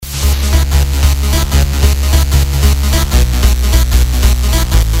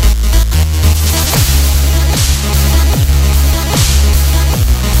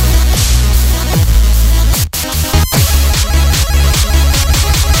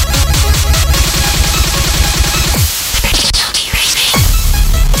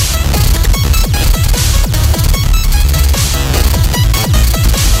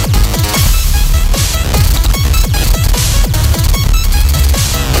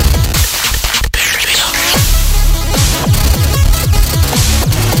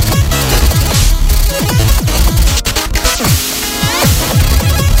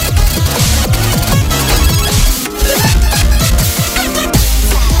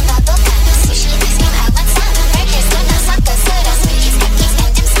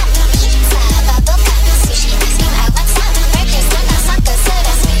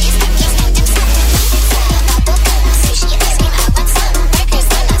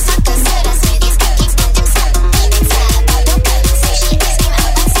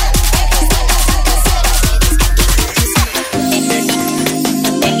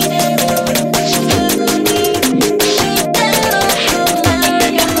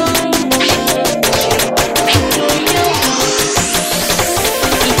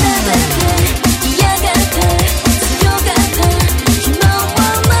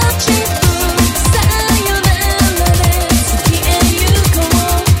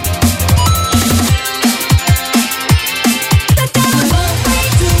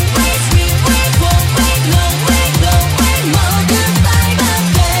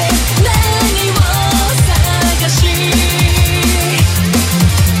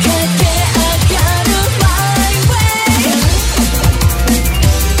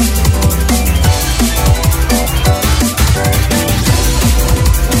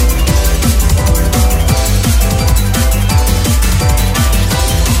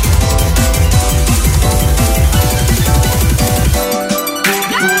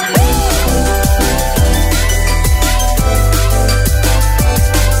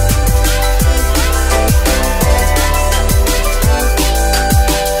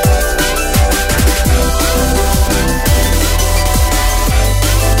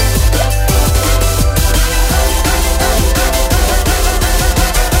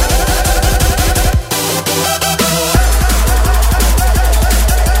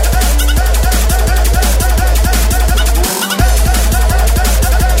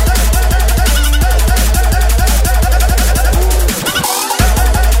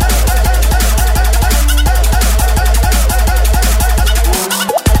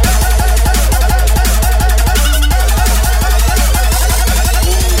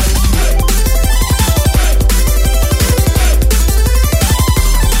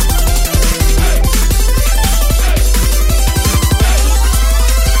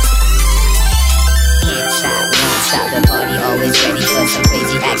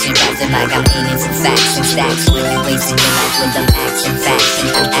acting like I'm aiming for facts and stacks. When you wasting your life with them action facts, and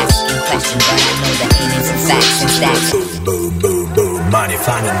I'm asking questions, but I know the aiming for facts and stacks. Boom, boom, boom, boom, money,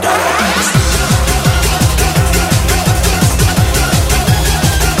 finding dollars.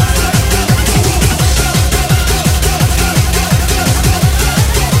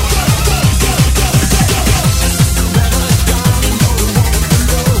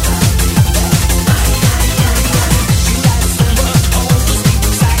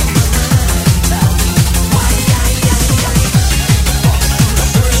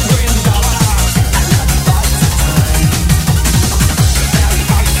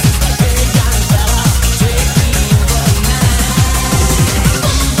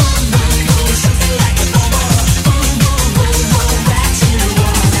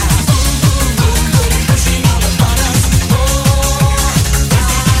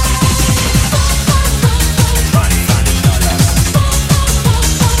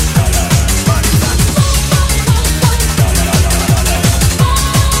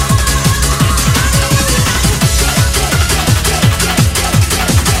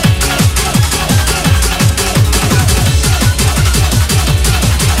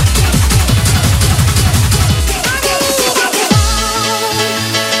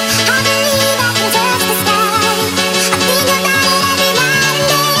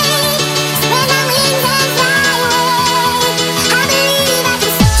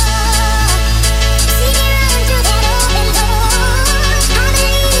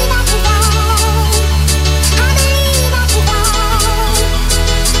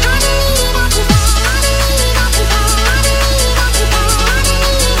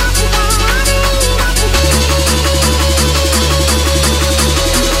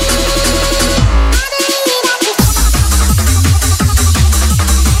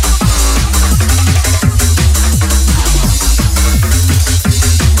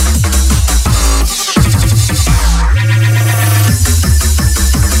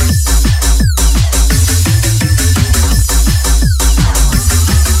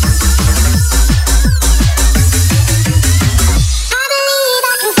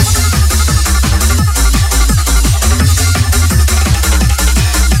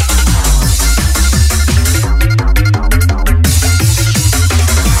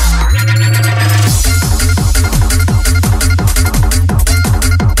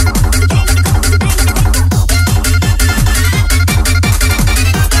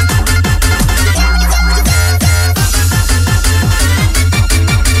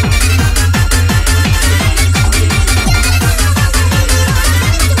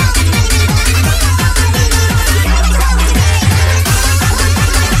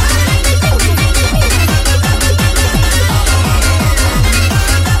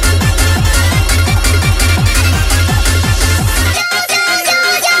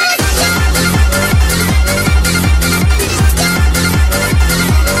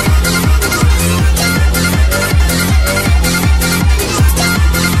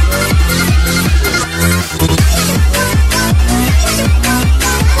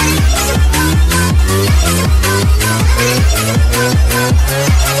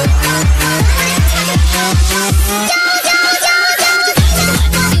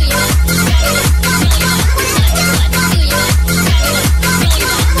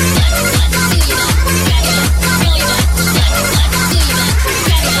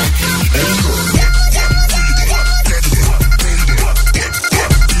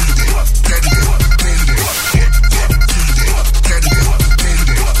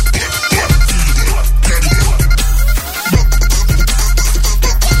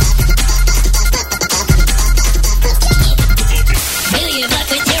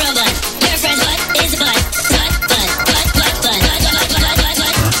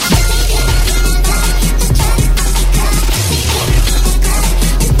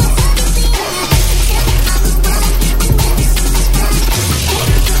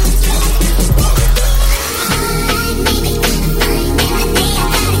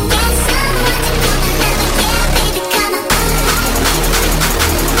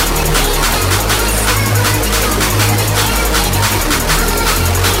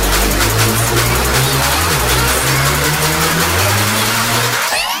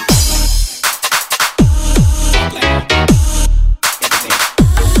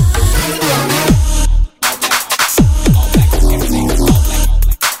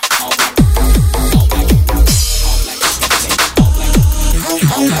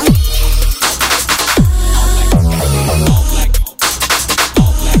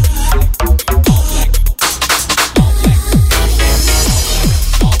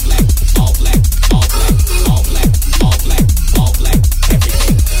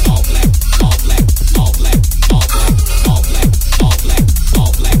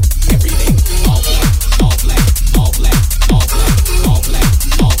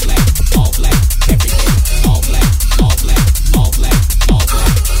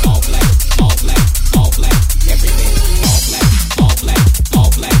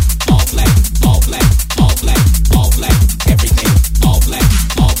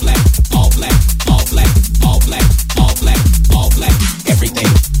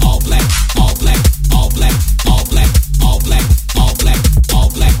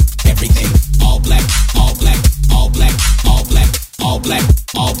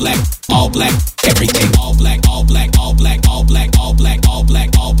 all black, all black, everything all black, all black, all black, all black, all black, all black,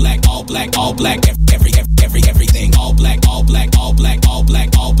 all black, all black, all black, everything all black, all black, all black, all black,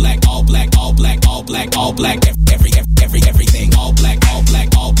 all black, all black, all black, all black, all black, everything all black, all black,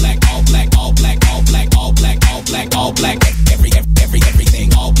 all black, all black, all black, all black, all black, all black, all black,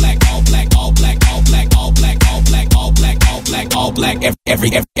 everything all black, all black, all black, all black, all black, all black, all black, all black, all black,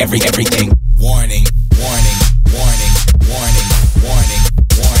 everything. Warning, warning, warning, warning, warning,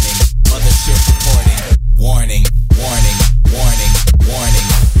 warning. Mothership reporting. Warning, warning, warning, warning,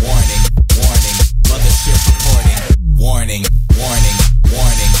 warning, warning. Mothership reporting. Warning, warning,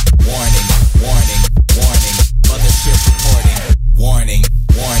 warning, warning, warning, warning. Mothership reporting. Warning,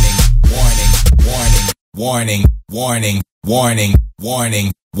 warning, warning, warning, warning, warning,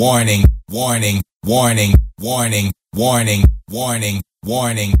 warning, warning, warning, warning, warning, warning, warning, warning,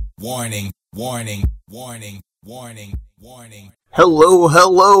 warning, warning, warning, warning, warning, warning.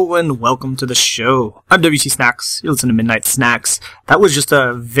 Hello, and welcome to the show. I'm WC Snacks. You listen to Midnight Snacks. That was just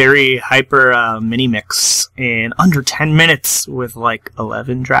a very hyper mini mix in under 10 minutes with like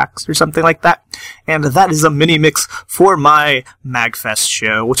 11 tracks or something like that. And that is a mini mix for my MagFest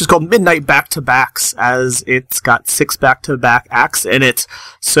show, which is called Midnight Back-to-Backs, as it's got 6 back-to-back acts in it.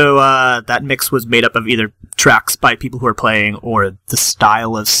 So that mix was made up of either tracks by people who are playing or the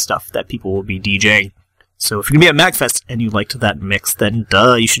style of stuff that people will be DJing. So if you're going to be at MagFest and you liked that mix, then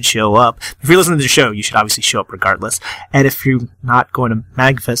you should show up. If you're listening to the show, you should obviously show up regardless. And if you're not going to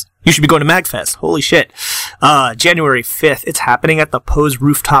MagFest, you should be going to MagFest. Holy shit. January 5th, it's happening at the Pose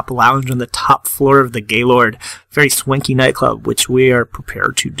Rooftop Lounge on the top floor of the Gaylord. Very swanky nightclub, which we are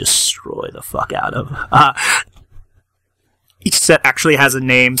prepared to destroy the fuck out of. Each set actually has a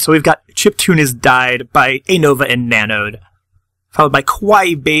name. So we've got Chiptune Is Died by Anova and Nanode, followed by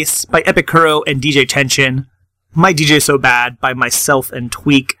Kawaii Bass by Epicuro and DJ Tension, My DJ So Bad by myself and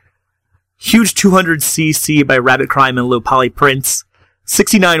Tweak, Huge 200cc by Rabbit Crime and Low Poly Prince,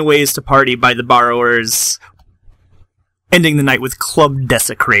 69 Ways to Party by The Borrowers, ending the night with Club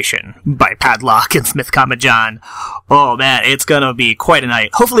Desecration by Padlock and Smith Kamajan. Oh man, it's gonna be quite a night.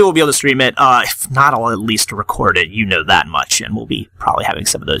 Hopefully we'll be able to stream it. If not, I'll at least record it. You know that much, and we'll be probably having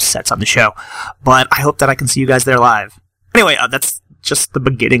some of those sets on the show. But I hope that I can see you guys there live. Anyway, that's just the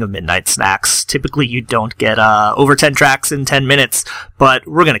beginning of Midnight Snacks. Typically, you don't get over 10 tracks in 10 minutes, but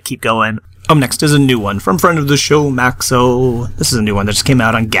we're going to keep going. Up next is a new one from friend of the show, Maxo. This is a new one that just came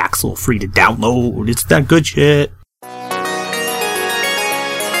out on Gaxel, free to download. It's that good shit.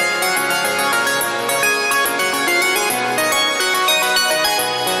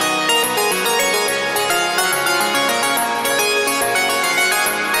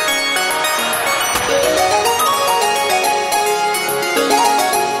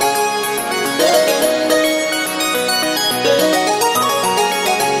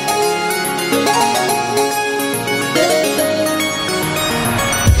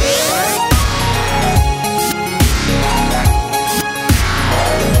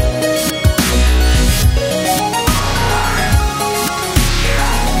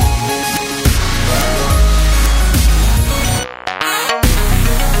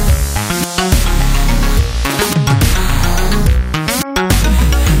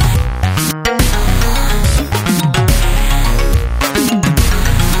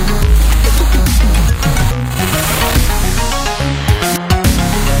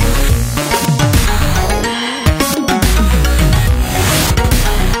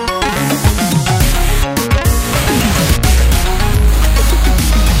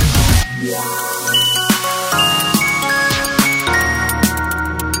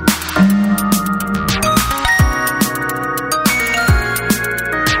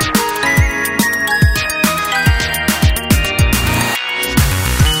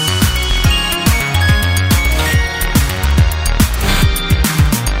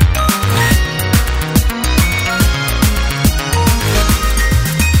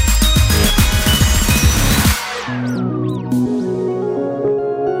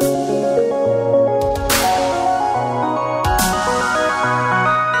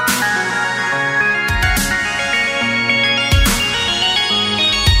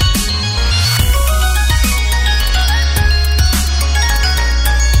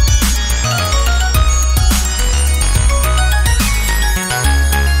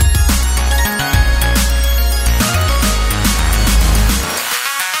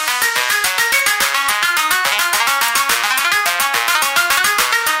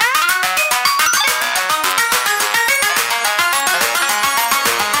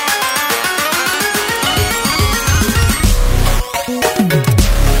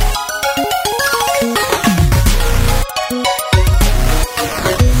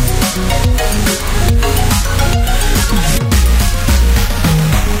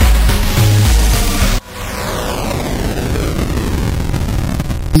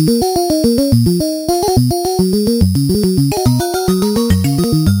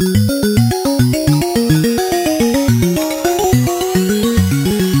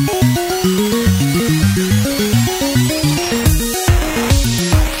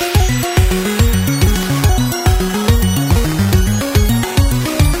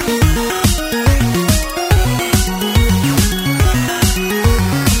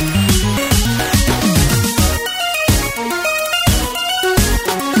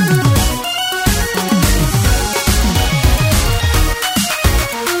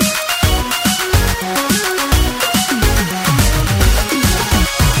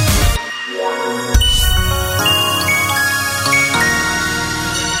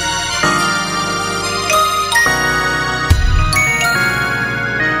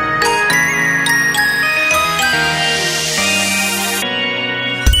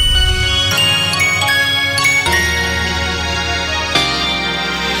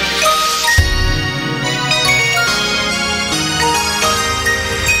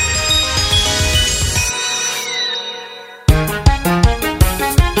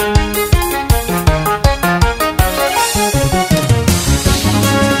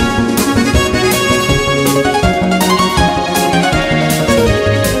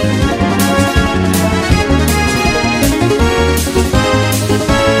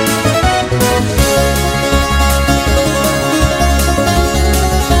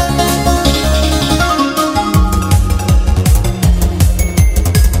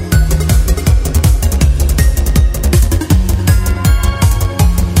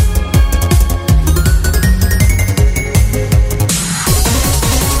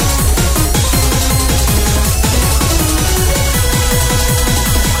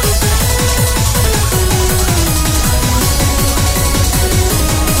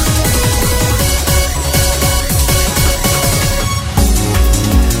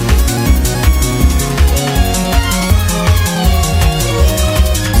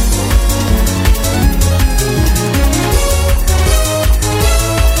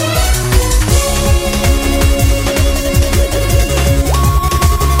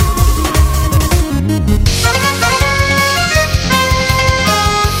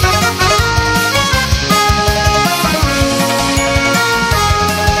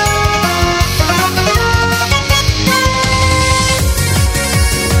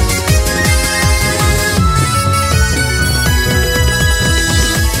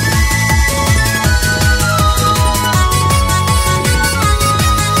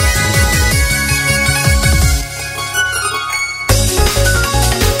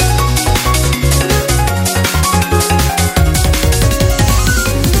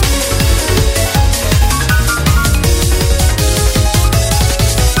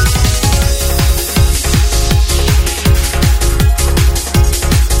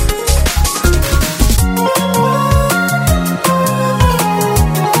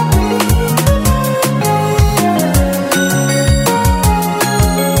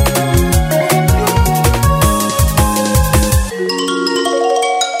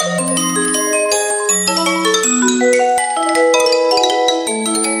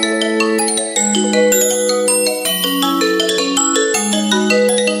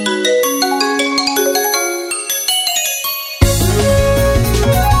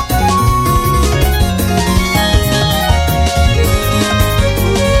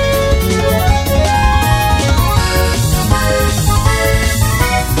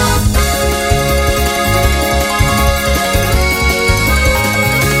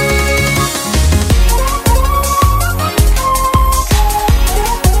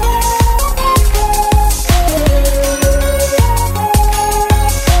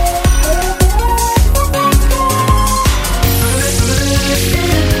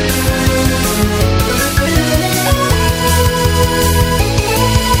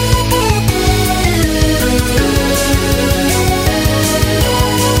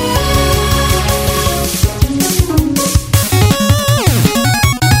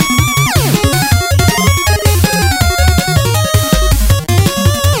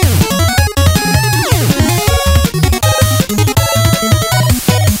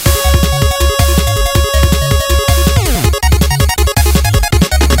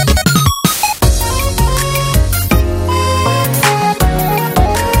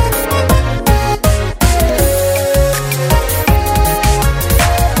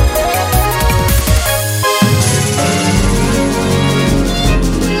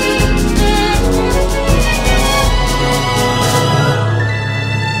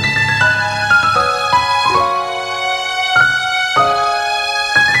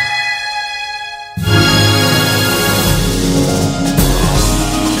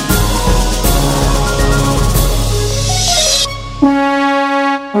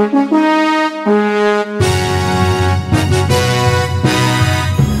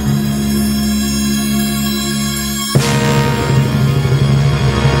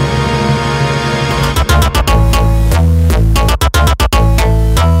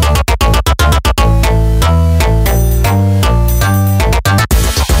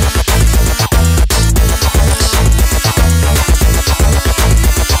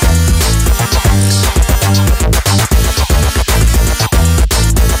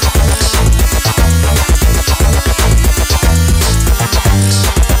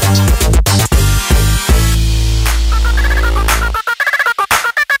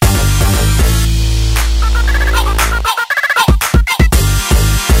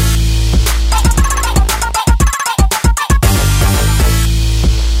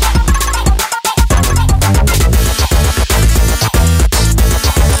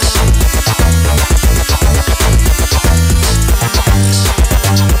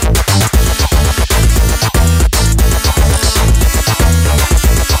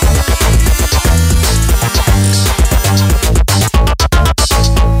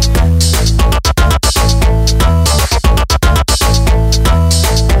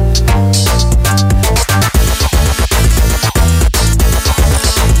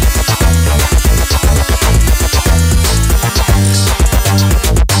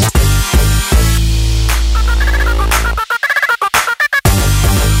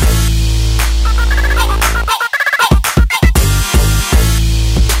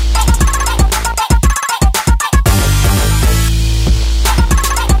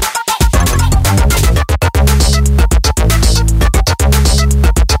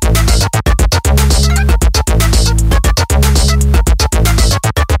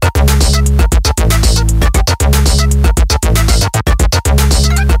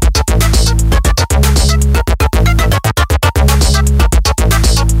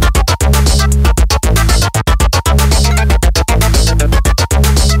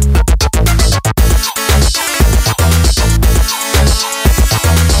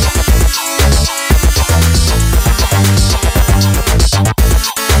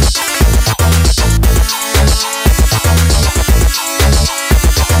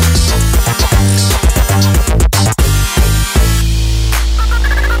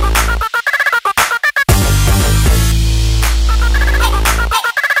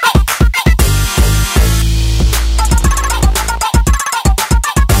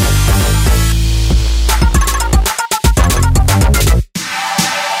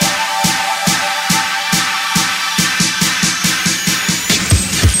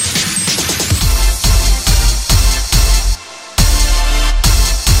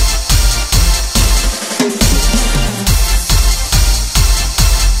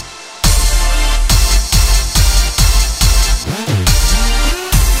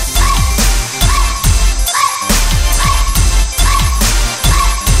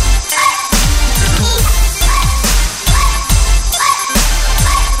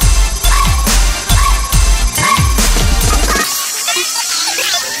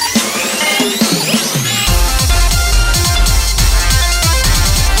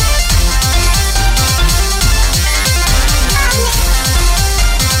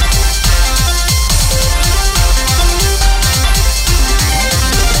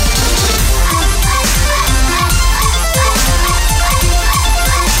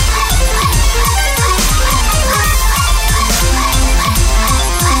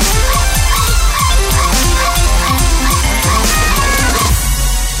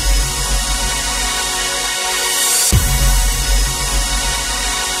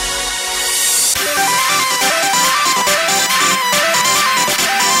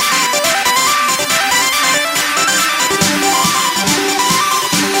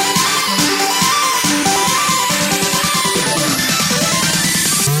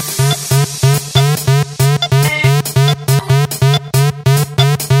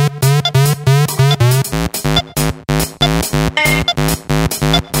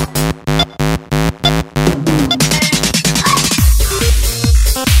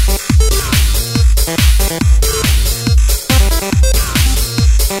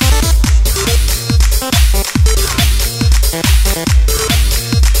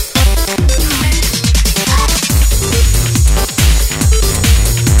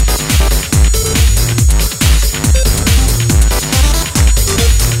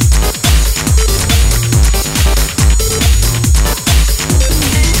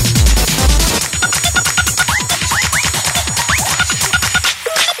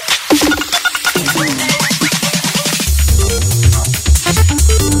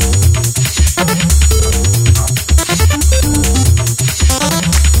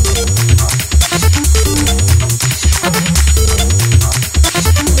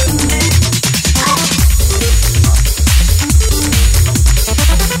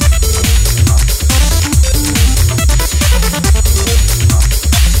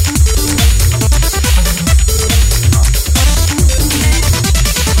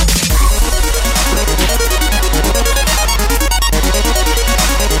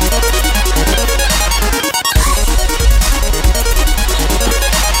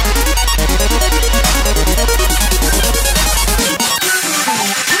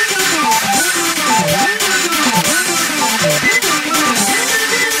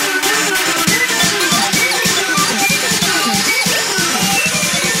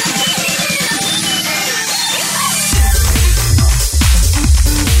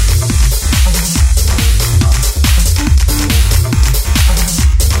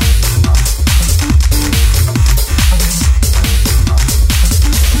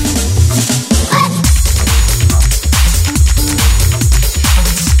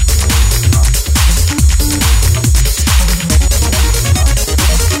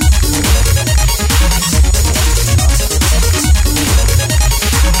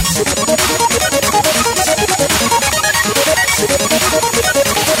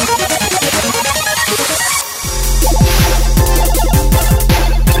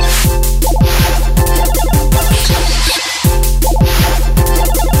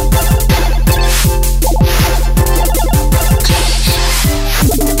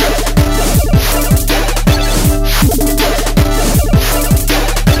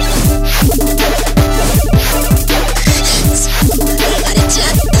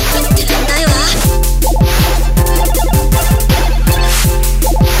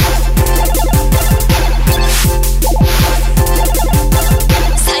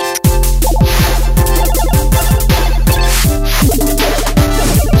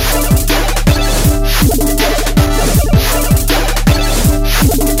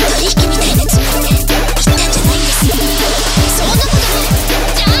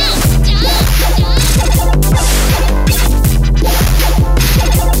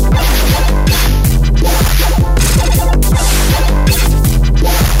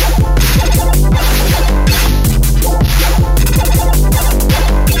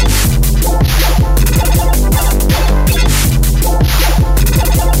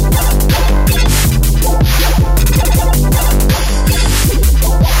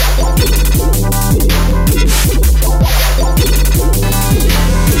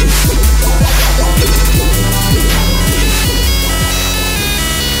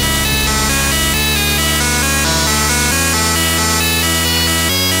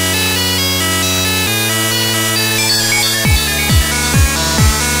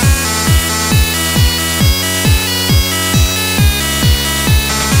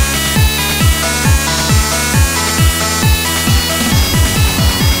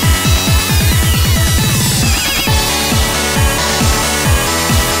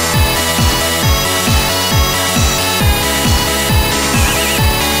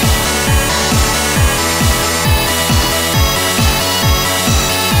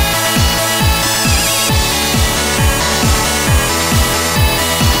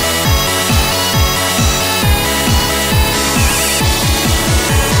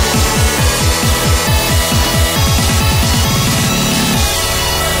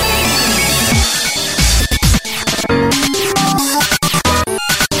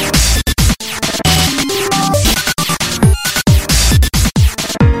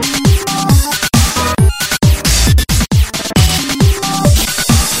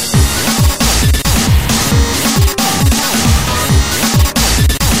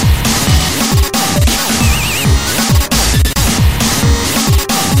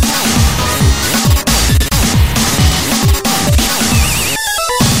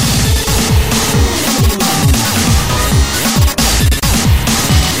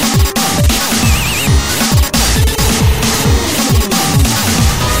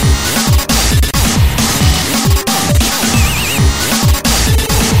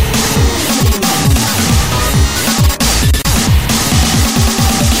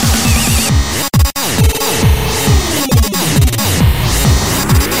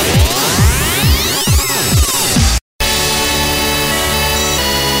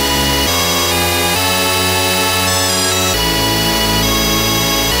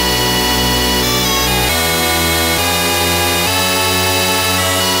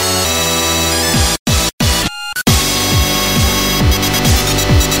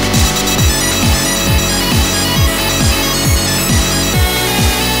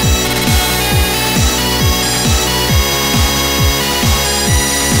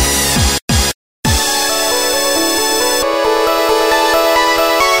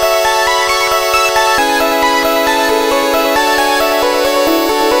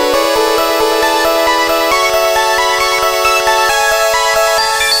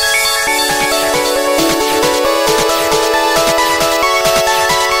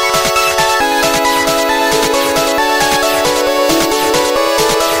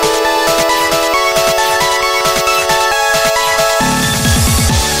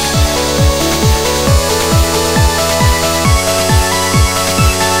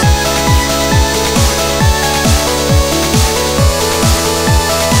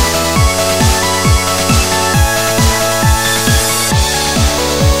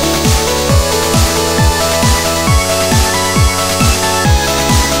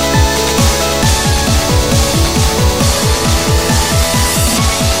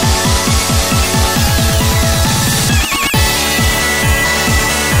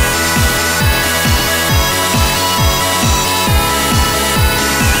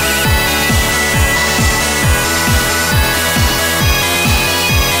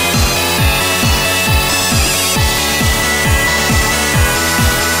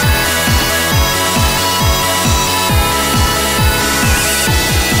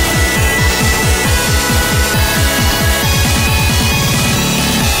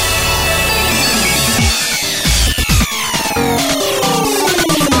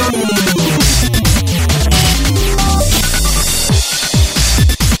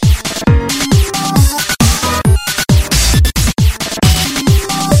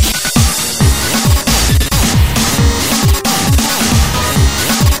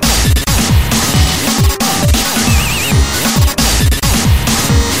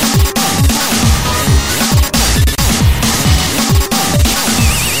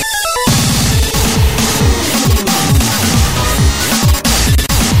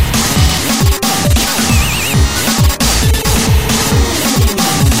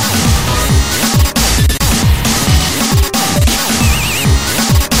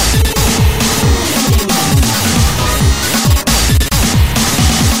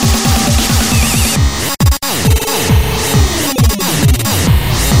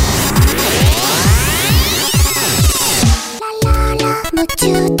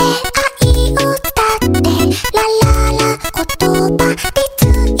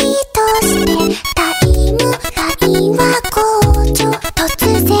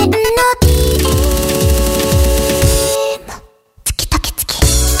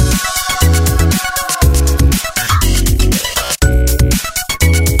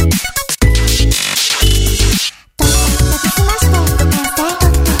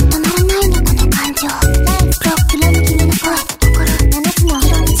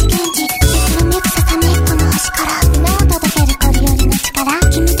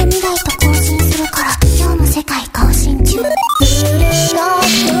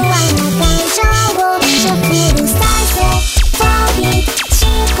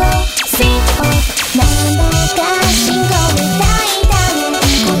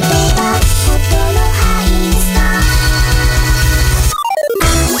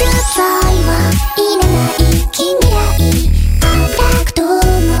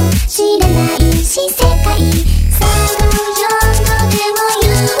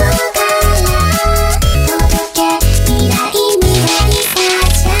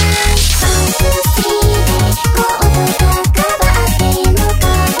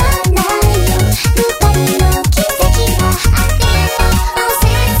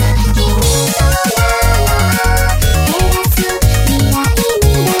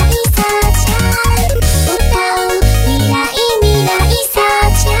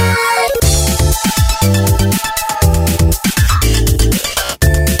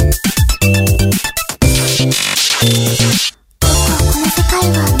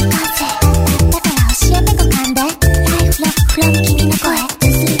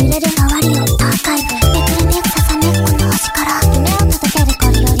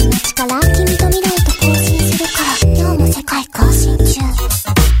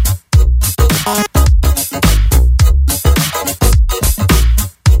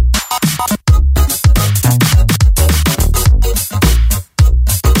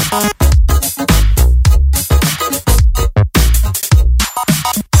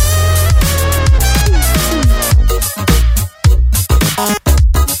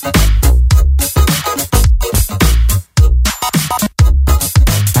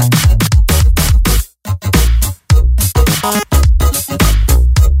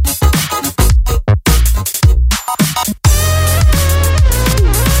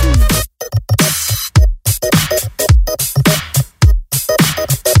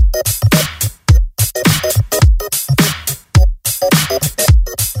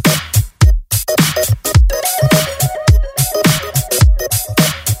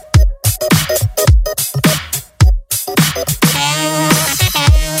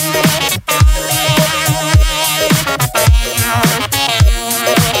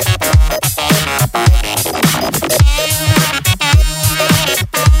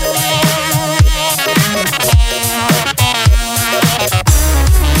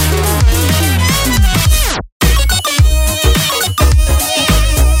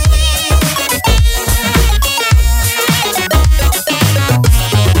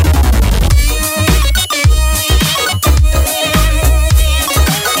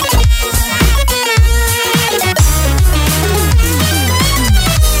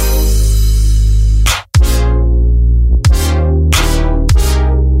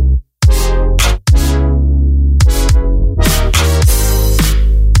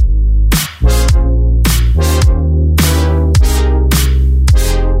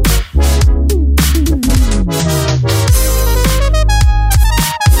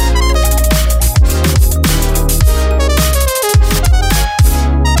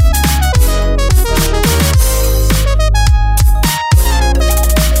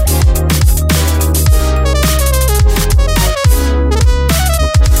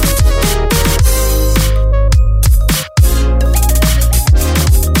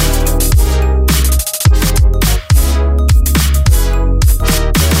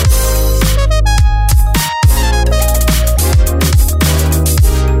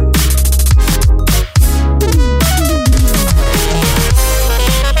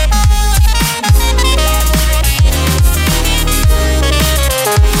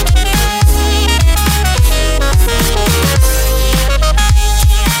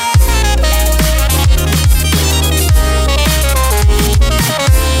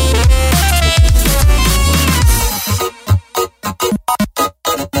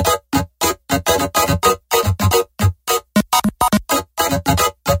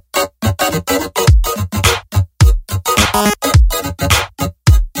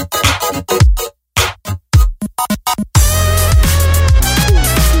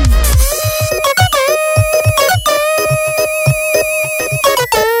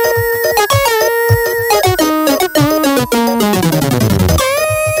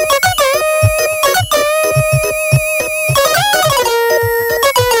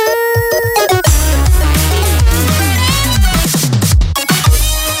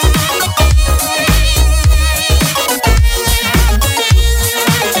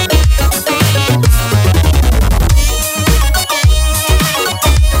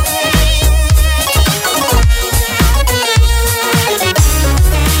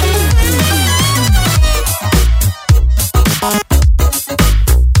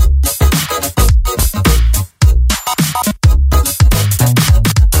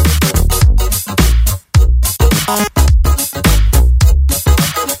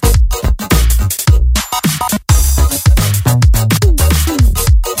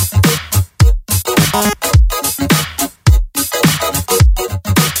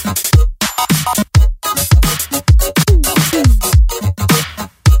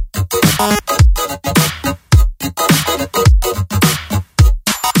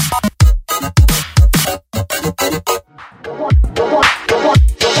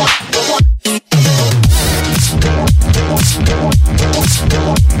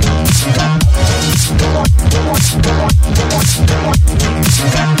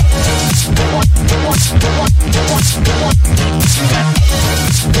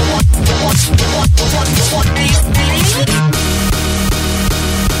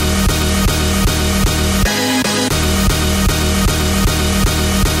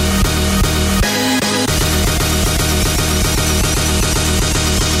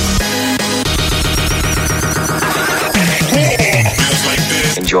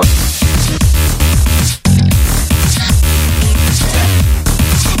 Enjoy.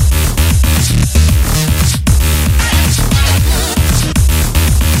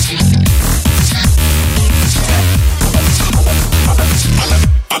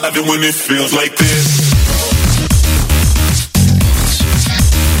 I love it when it feels like this.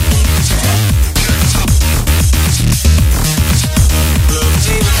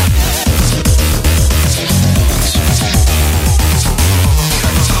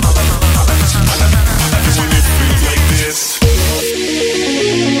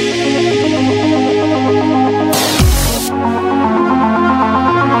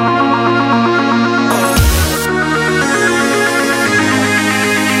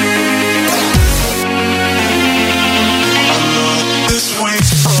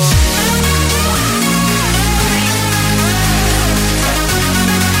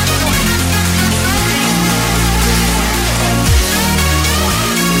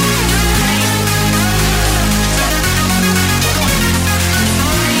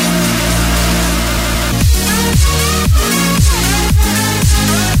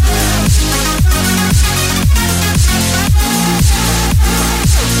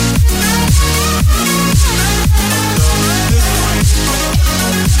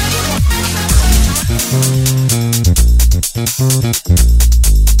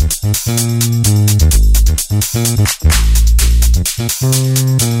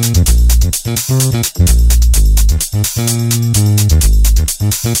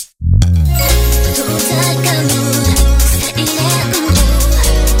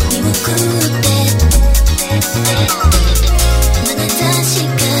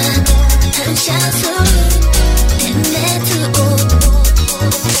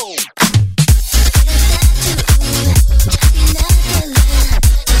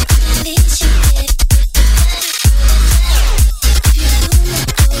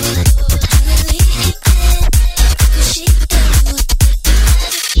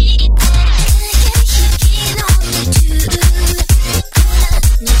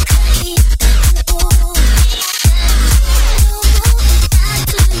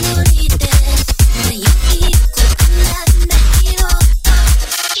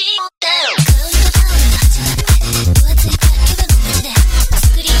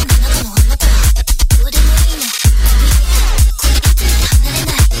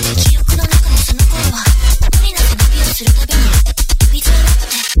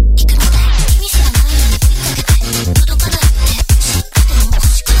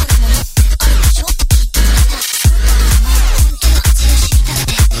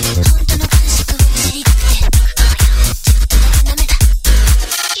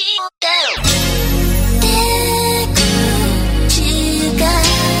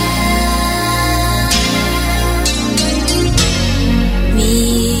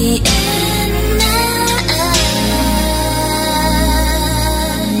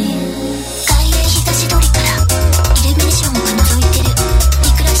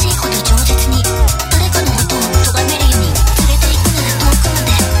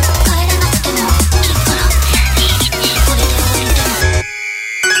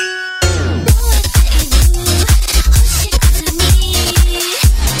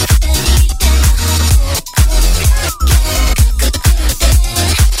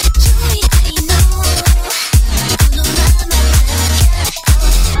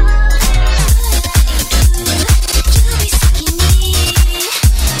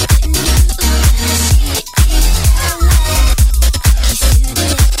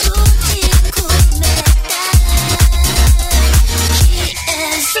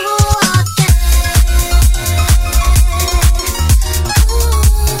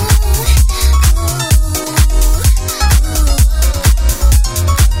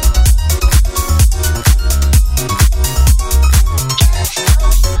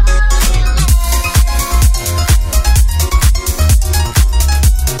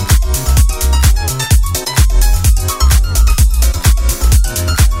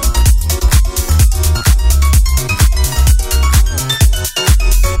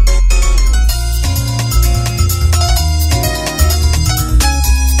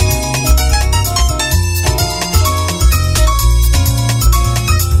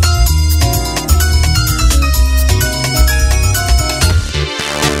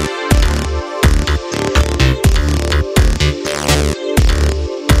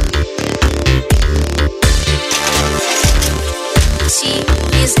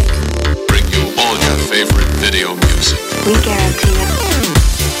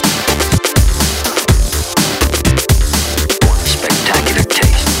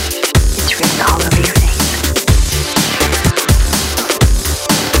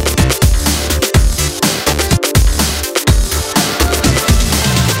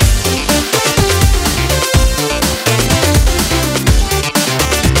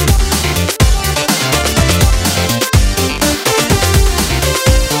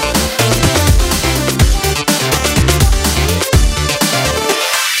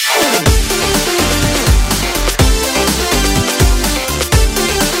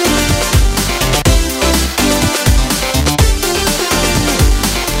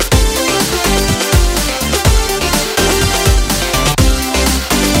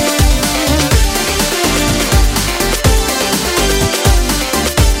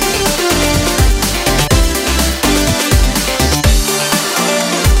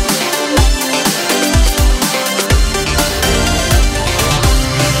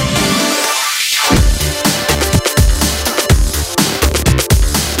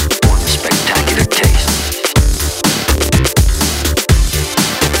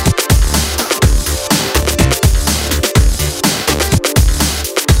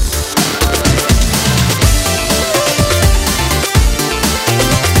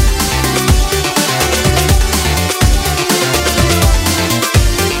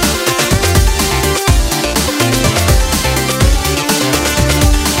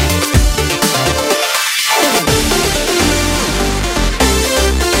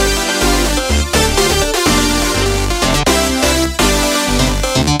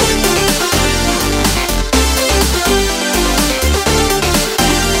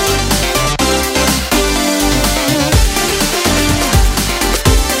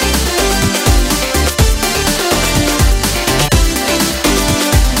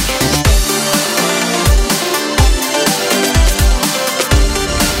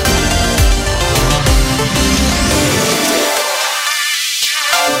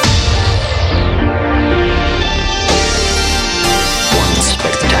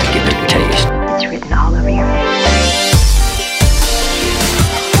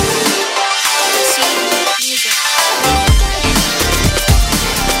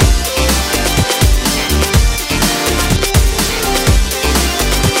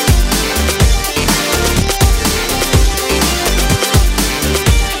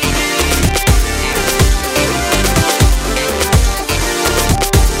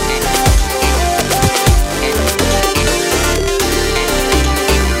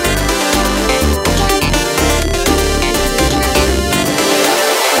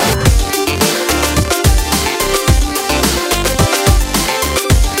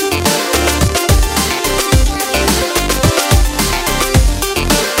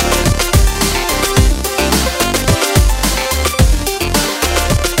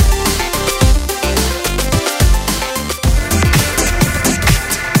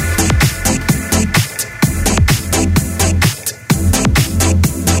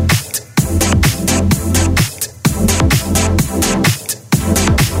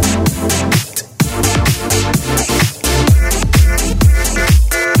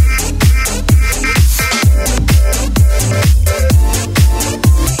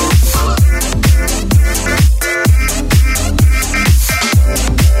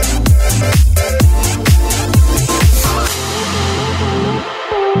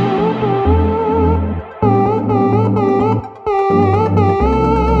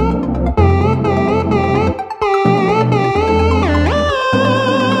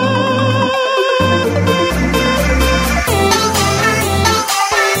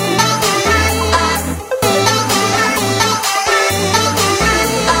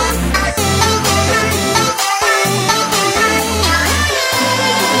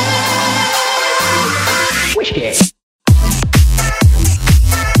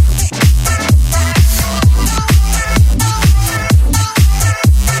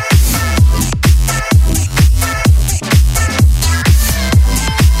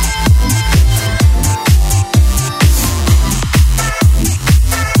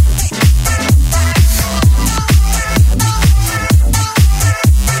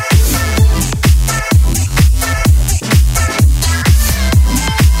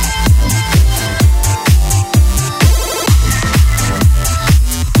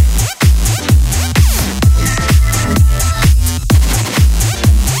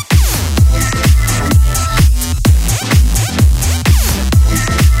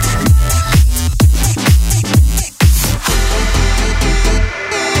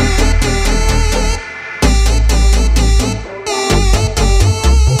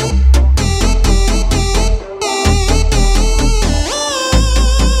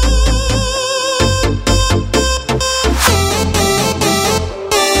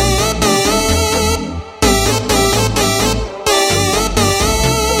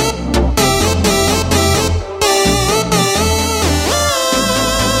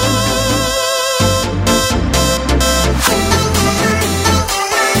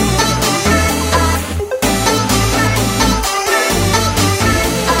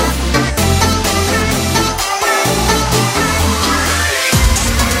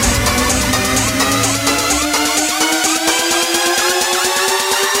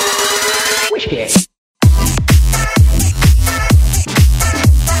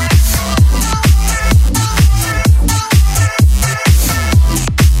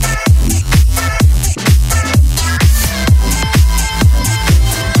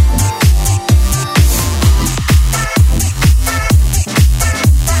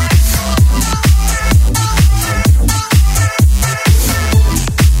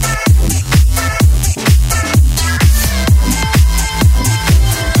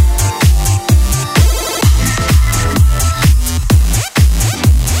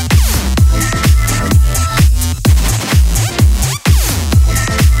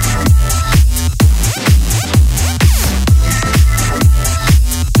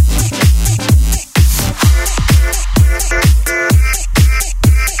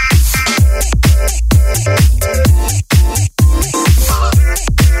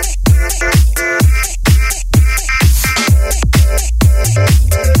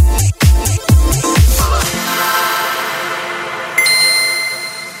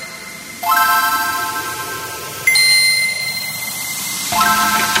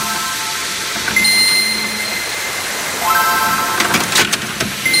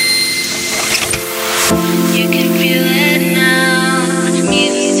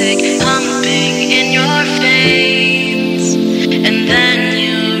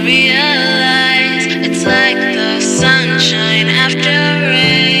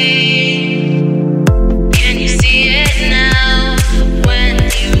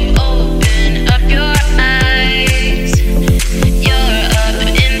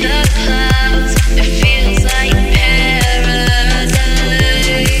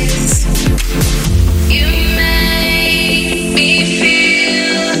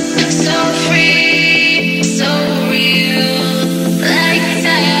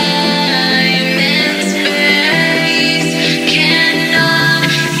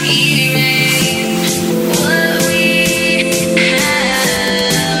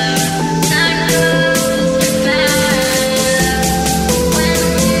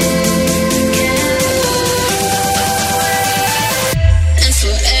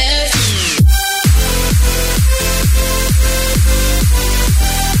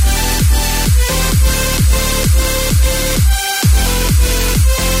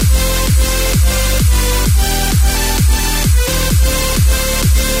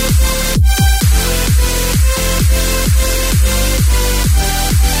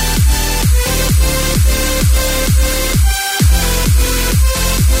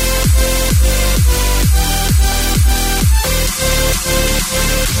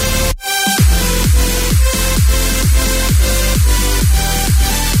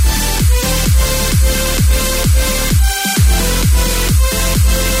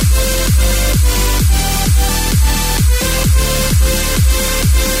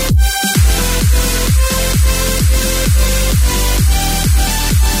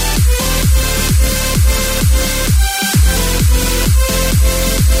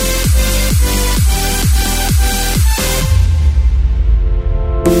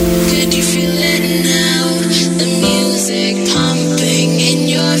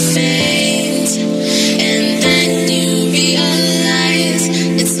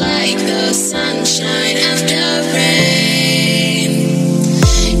 the sunshine after rain.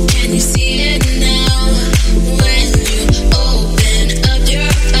 Can you see it now when you open up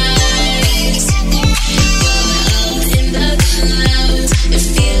your eyes? You're up in the clouds, it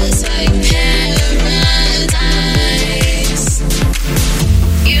feels like paradise.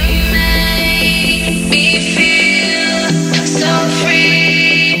 You make me feel so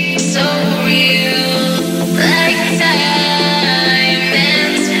free, so real, like time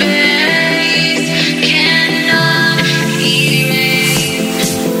and space can't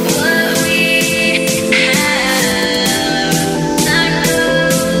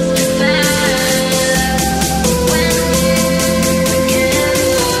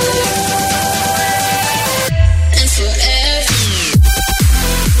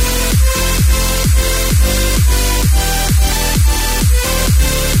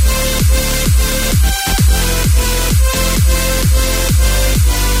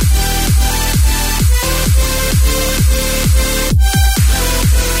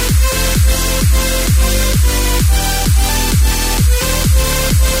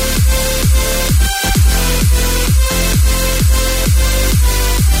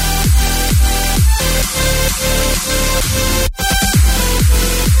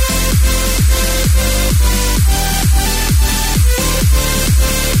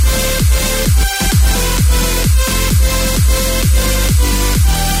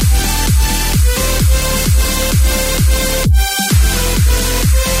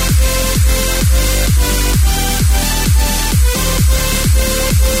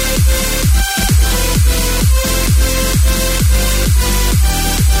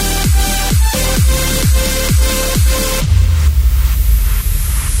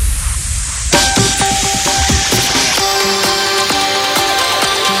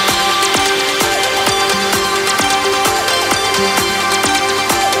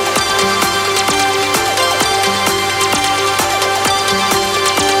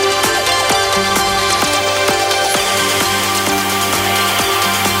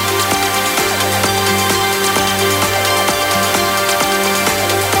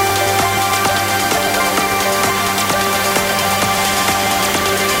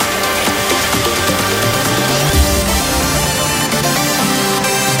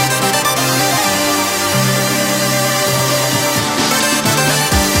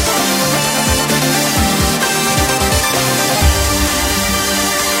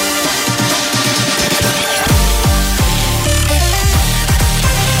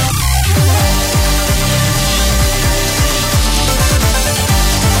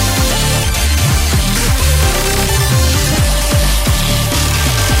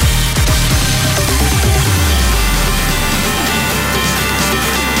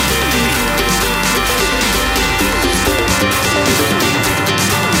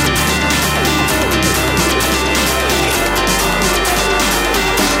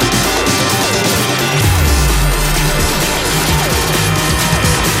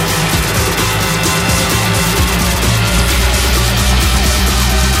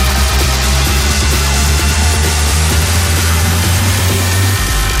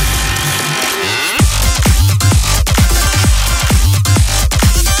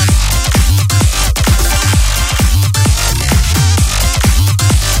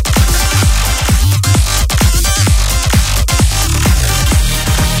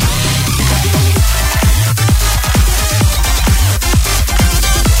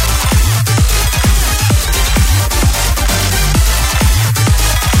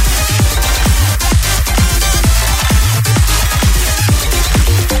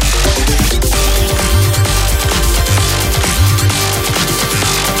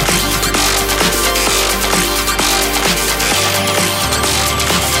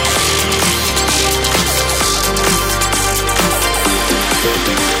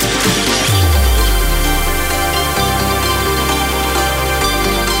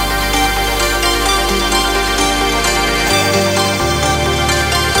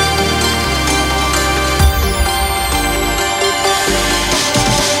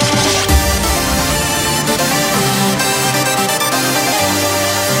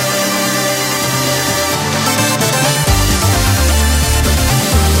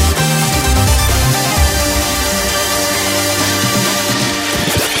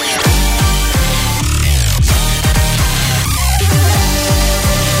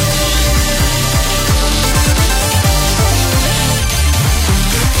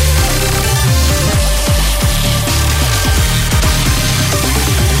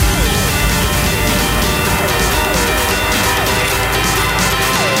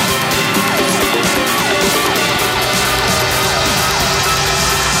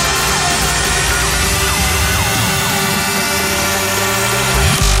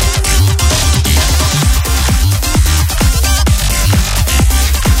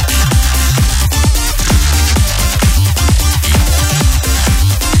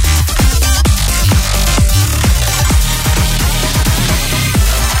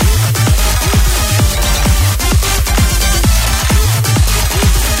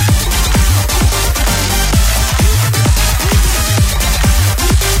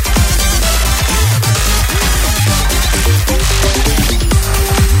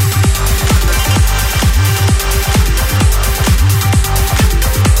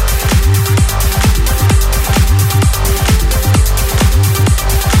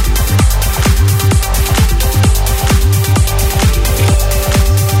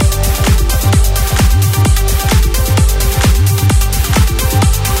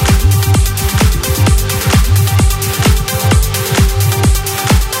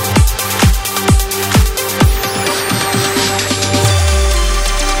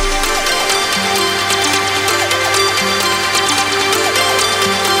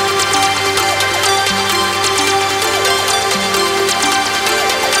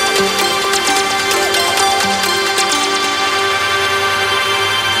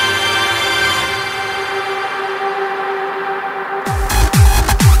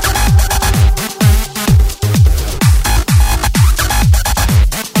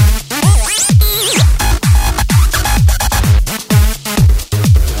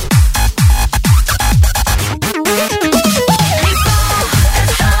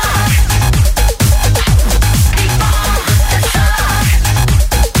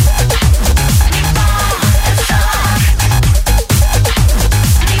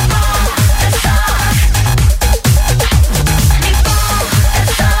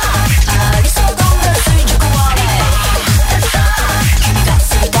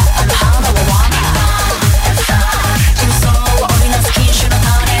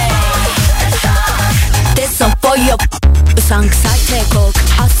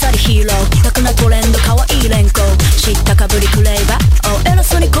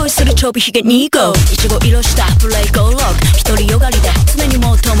ちょびひげ2号いちご色したブレイクロック一人よがりで常に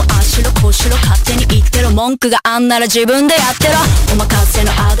もっともあしろこうしろ勝手に言ってろ文句があんなら自分でやってろお任せ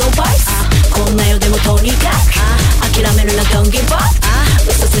のアドバイスこんな世でもとにかく諦めるな Don't give up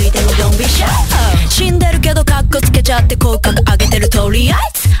嘘ついても Don't be shy 死んでるけどカッコつけちゃって口角上げてるとりあえ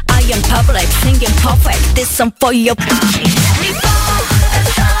ず I am public singing perfect This song for your body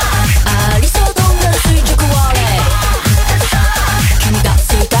ありそうどんな垂直割れ君が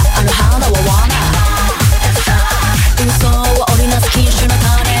ついたあの花は罠嘘は織りなす禁酒の種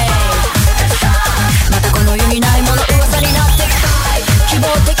またこの世にないもの噂になってきたい希望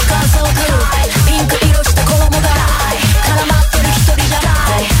的感想を送るピンク色した衣が絡まってる一人じゃな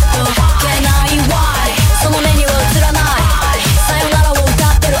いどけない Why その目には映らないさよならを歌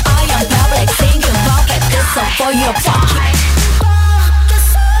ってる I am public singing perfect This song for your fucking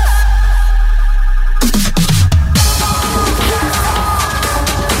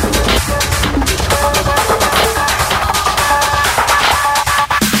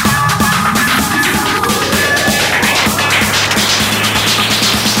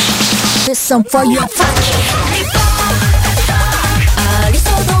This song for your fucking あり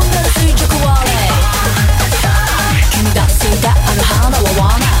そうどんな垂直割れ君がついたあの花は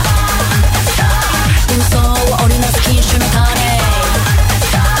罠嘘は織りなす禁酒の種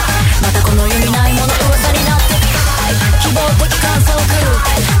またこの世にないもの噂になってきたい希望的感想を送る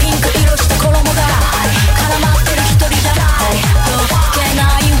ピンク色した衣が絡まってる一人じゃないどけ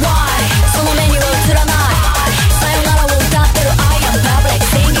ない Why その目には映らないさよならを歌ってる I am public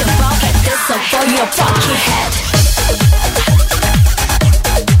singing perfect This song for your fucking head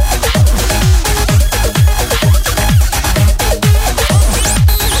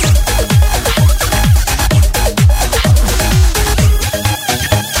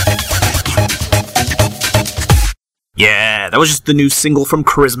Yeah, that was just the new single from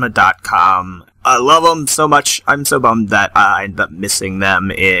Charisma.com. I love them so much. I'm so bummed that I ended up missing them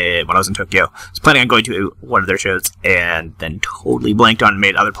when I was in Tokyo. I was planning on going to one of their shows and then totally blanked on and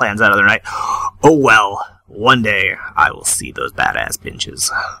made other plans that other night. Oh well, one day I will see those badass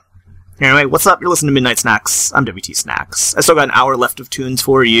binges. Anyway, what's up? You're listening to Midnight Snacks. I'm WT Snacks. I still got an hour left of tunes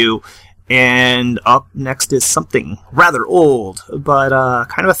for you. And up next is something rather old, but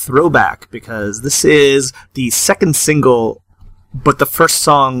kind of a throwback, because this is the second single, but the first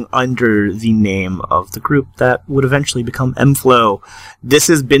song under the name of the group that would eventually become M-Flow. This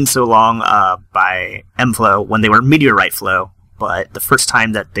has been so long by M-Flow when they were Meteorite Flow, but the first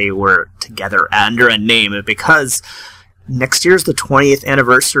time that they were together under a name, because next year's the 20th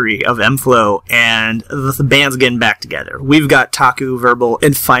anniversary of M-Flow, and the band's getting back together. We've got Taku, Verbal,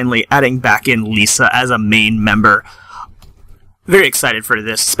 and finally adding back in Lisa as a main member. Very excited for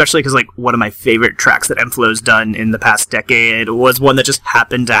this, especially because one of my favorite tracks that M-Flow's done in the past decade was one that just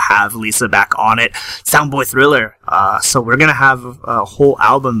happened to have Lisa back on it, Soundboy Thriller. So we're gonna have a whole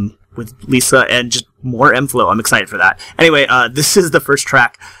album with Lisa and just more M-Flow. I'm excited for that. Anyway, this is the first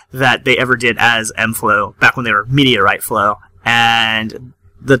track that they ever did as M-Flow, back when they were Meteorite Flow, and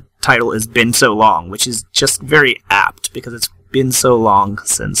the title is Been So Long, which is just very apt, because it's been so long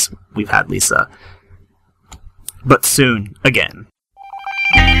since we've had Lisa. But soon, again.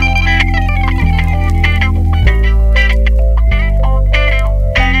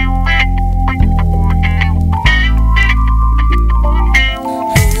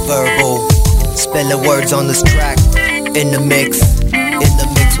 Verbal, spelling words on this track. In the mix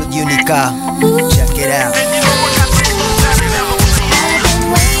with Unica. Check it out. I've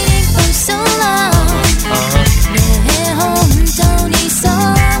been waiting for so long.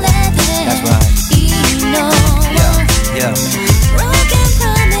 That's right. Yeah. Broken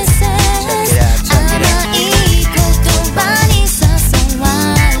promises. Check it out.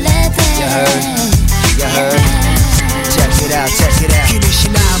 You heard? Check it out. 気にし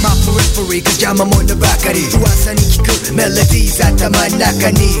なまプリプリ cause 邪魔者ばかり噂に聞くメロディーズ頭の中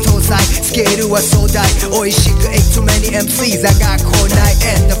に搭載スケールは壮大美味しく ain't too many MCs I got 来ない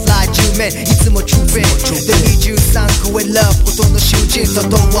and the fly 10面いつも trooping the 23個へ love 音の囚人so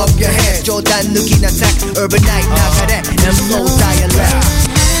throw up your hands 冗談抜きなタック urban night 流れ and flow dialect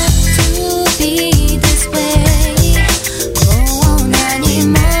To be this way もう何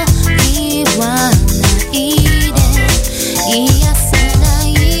も言わないで癒せない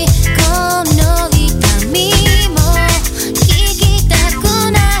この痛みも聞きたく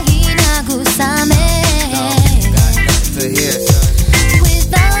ない慰め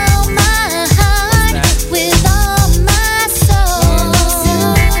With all my heart With all my soul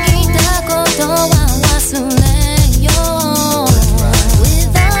過ぎたことは忘れよう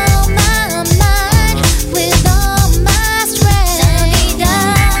With all my mind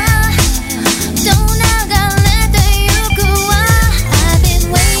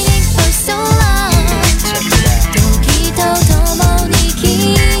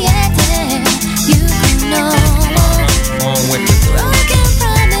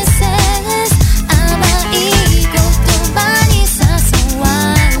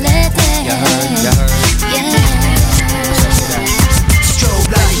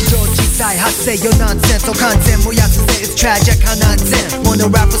say you're nonsense お完全燃やすぜ It's tragic how nonsense Mono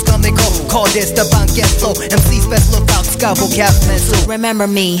rappers come and go Call this the bank flow MC's best look out 使うボキャブメンツ Remember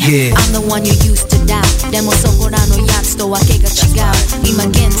me Yeah. I'm the one you used to doubt でもそこらのやつとわけが違う今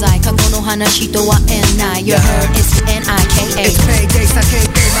現在過去の話とは縁ない You heard it's N-I-K-A It's payday 叫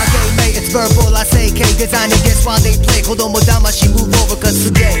んでmy game mate It's verbal I say K Designing this while they play 子供騙し move over cause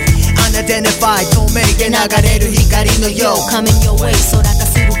すげえ Unidentified 透明で流れる光のよう Coming your way 空化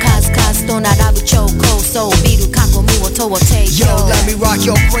する数々と並ぶ超高層ビル囲む音を提供 Yo let me rock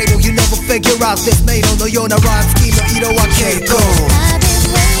your cradle You never figure out this made on のような rhyme scheme の色は傾向 I've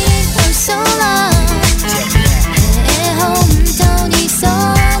been waiting for so long 本当にそ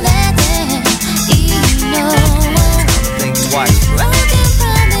れでいいの Think twice Broken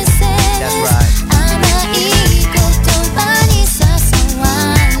promises That's right 甘い言葉に誘わ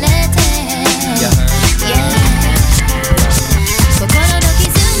れて Yeah 心の絆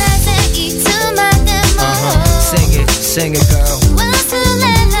でいつまでも Sing it girl 忘れ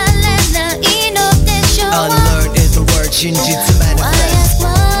られないのでしょう Unlearned is the word 真実 manifest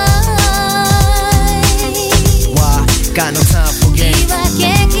Why? Got no time for 言い games 訳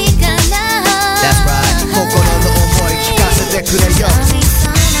聞かない That's right 心の思い聞かせてくれよ神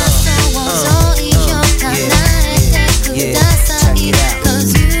様想像以上叶えてください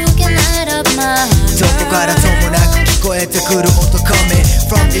Cause you can light up my どこからともなく聞こえてくる音 Coming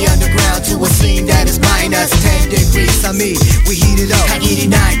from the underground to a scene that is minus 10 degrees I mean we heat it up 限り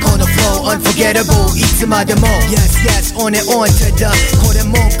ないこの flow unforgettable いつまでも Yes yes on and on to the これ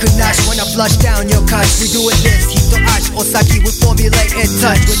文句なし When I flush down your cuts We do it this 人足お先 We formulate in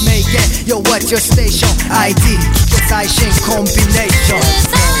touch with Megan Yo what's your station ID 聞け最新コンビネーション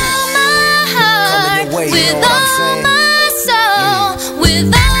With all my heart Coming your way, you With know what I'm all saying? my soul With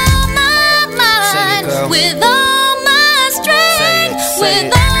all my mind girl. With all my strength say With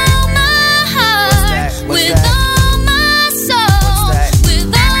it. all my heart What's With that? all my soul that? With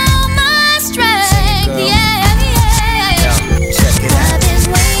all my strength girl. Yeah, yeah, yeah Check it out I've been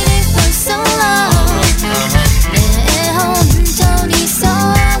waiting for so long 내本当にそ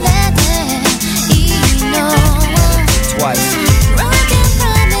れでいいの Twice Broken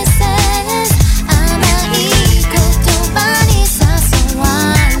promises 甘い言葉に誘わ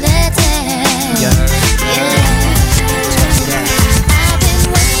れて You heard? Yeah I've been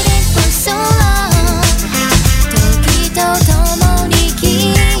waiting for so long 時と共に消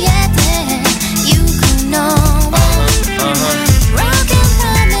えてゆくの Broken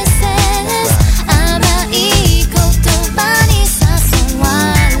promises 甘い言葉に誘わ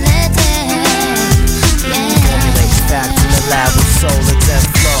れて Formulates back to the lab with soul and death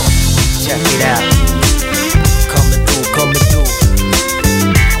flow. Check it out. Coming through, coming through.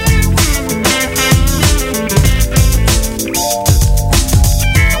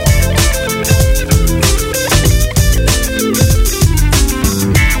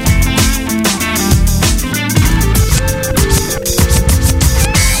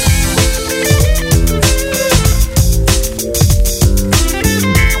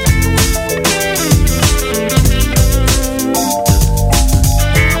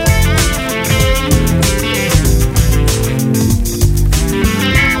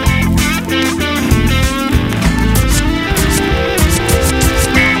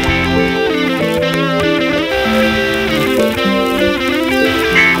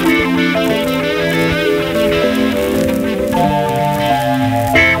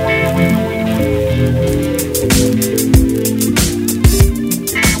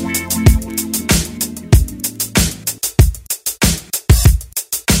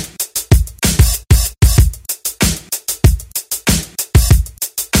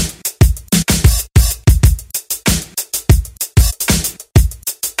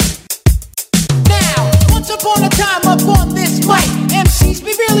 Now, once upon a time up on this mic, MCs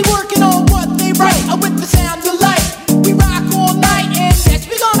be really working on what they write. With the sound you like, we rock all night, and yes,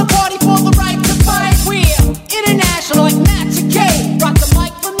 we gonna party for the right to fight. We're international like Magic K. Rock the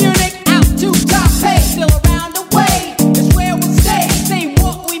mic from Munich out to Taipei. Still around the way, is where we stay. Say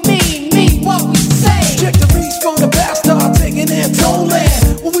what we mean what we say. Check the beats from the past, start taking and tolling.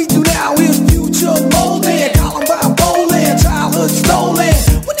 What we do now is future molding. Columbine bowling, childhood stolen.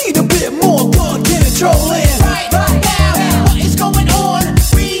 We need a bit more blood controlling. Right now, what is going on?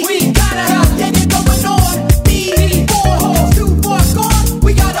 We gotta get it going on. Me, 4 holes, 2 for gone.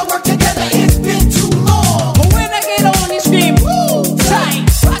 We gotta work together, it's been too long. But when I get on this scream, woo, tight.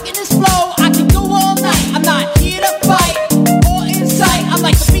 Rocking this flow, I can go all night. I'm not here to fight or incite. I'm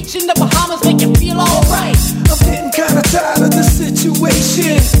like the beach in the Bahamas, make you feel alright. I'm getting kinda tired of the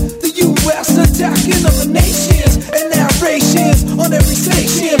situation. The US attacking other nations and narrations on every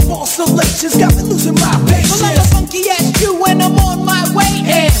station. False oscillations got me losing my patience. Well, I'm a funky ass Jew when I'm on my way,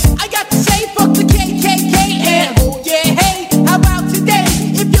 and I got to say fuck the KKK, and oh yeah, hey, how about today?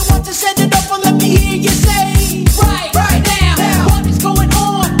 If you want to send it up, well, let me hear you say, right now, what is going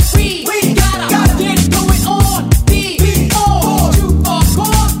on? We gotta get it going on. Before too far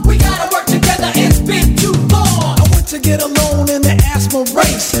gone, we gotta work together. It's been too long. I went to get alone in the asthma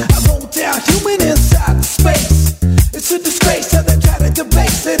race. I wrote down human inside the space. It's a disgrace how they try to debate.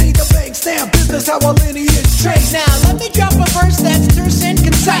 City the banks, damn business, how our lineage trace. Now let me drop a verse that's terse and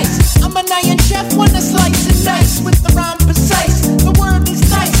concise. I'm an iron chef when I slice and dice with the rhyme precise. The word is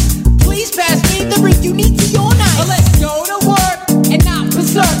nice. Please pass me the ring. You need to your night. Let's go to work and not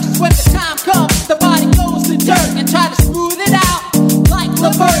berserk. 'Cause when the time comes, the body goes to dirt and try to smooth it out like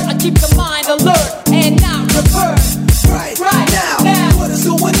Levert. I keep the mind alert and not reverse. Right now, what is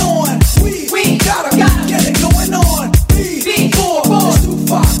going on? We gotta get it going on. Before it's too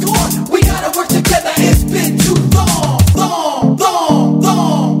far gone, we gotta work together. It's been too long.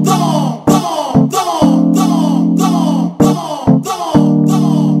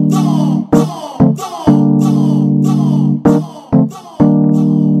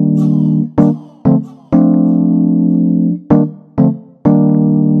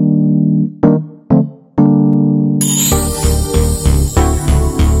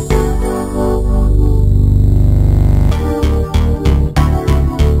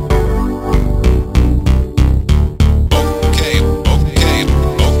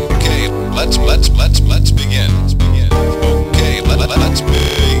 Let's begin. Okay, let's begin.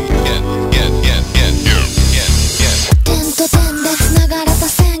 点と点で繋がれた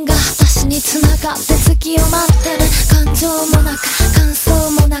線が私に繋がって月を待ってる。感情もなく感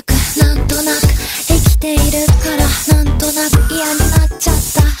想もなくなんとなく生きているからなんとなく嫌になっちゃっ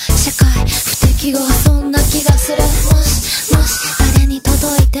た社会不適合そんな気がする。もし誰に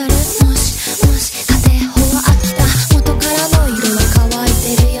届いてる。もし家庭法は飽きた元からの色は乾い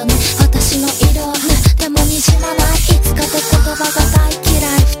てるよね私の色はでもにじまないいつかって言葉が大嫌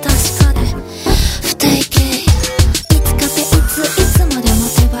い不確かで不定形いつかっていつまで待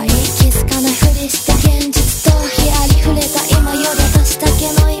てばいい気づかないふりして現実とヒアリ触れた今より私だ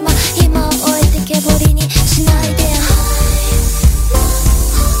けの今を置いてけぼりにしないで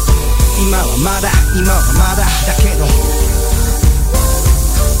今はまだだけど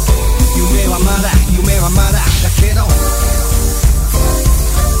夢はまだだけど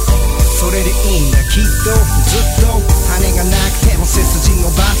それでいいんだきっとずっと羽がなくても背筋伸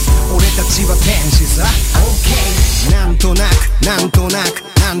ばす俺たちは天使さ OK なんとなく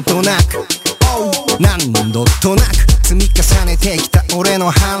何度となく積み重ねてきた俺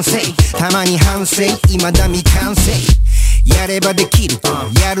の反省たまに反省未だ未完成やればできる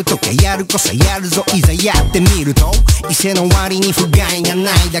やるとかやるこそやるぞいざやってみると伊勢の割に不甲斐が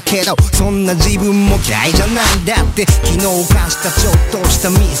ないだけどそんな自分も嫌いじゃないだって昨日犯したちょっとした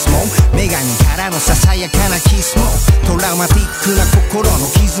ミスも女神からのささやかなキスもトラウマティックな心の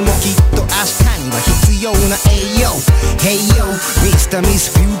傷もきっと明日には必要な栄養 Hey yo Mr. Miss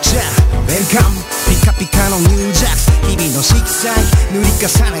Future Welcome ピカピカのニュージャック日々の色彩塗り重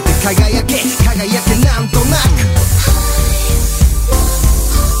ねて輝けなんとなく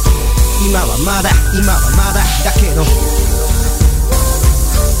今はまだだけど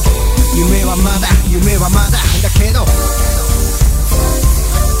夢はまだだけど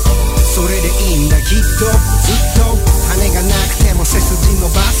それでいいんだきっとずっと羽がなくても背筋伸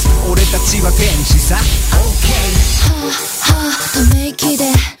ばす俺たちは天使さ OK はぁため息で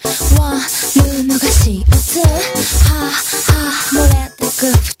ワンルームがCO2漏れて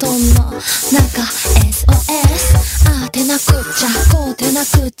く布団の中 SOS あてなくっちゃこうてな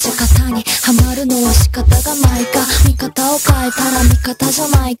くっちゃ肩にはまるのは仕方がないか見方を変えたら味方じゃ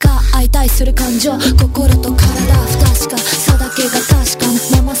ないか相対する感情心と体不確かさだけが確かな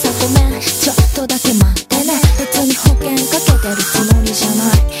ままさごめんちょっとだけ待ってね別に保険かけてるつもりじゃな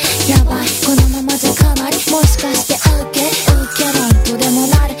いやばいこのままじゃかなりもしかして受けなんとでも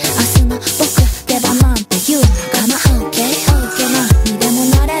なる明日の僕出番なんて言うのかな受けなんにでも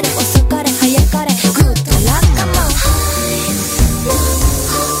なれる遅かれ早かれグッドラッカモン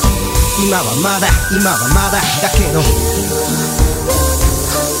今はまだだけど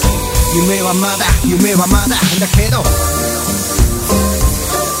夢はまだだけど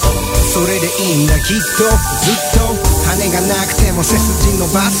それでいいんだきっとずっと羽がなくても背筋伸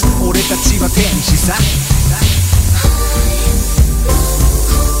ばす俺たちは天使さ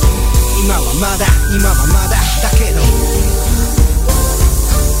今はまだだけど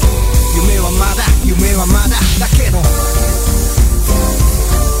夢はまだだけど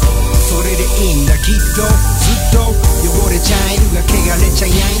それでいいんだきっとずっと汚れちゃいるが汚れちゃい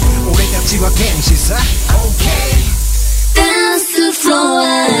ない俺は天使さ OK ダンスフロ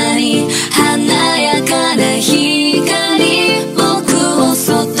アに華やかな光僕を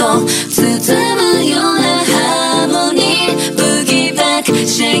そっと包むようなハーモニーブギーバック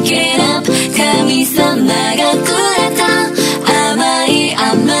シェイキーアップ神様がくれた甘い甘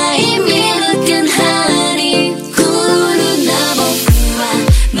いミルクハニークールな僕は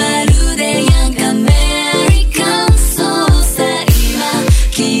まるでヤングアメリカンそうさ今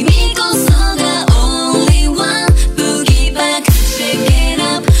君こそが only one ブギーバックシェイキー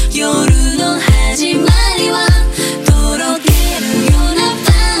アップ夜の始まりはとろけるようなフ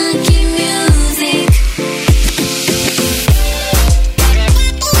ァンキーミュージック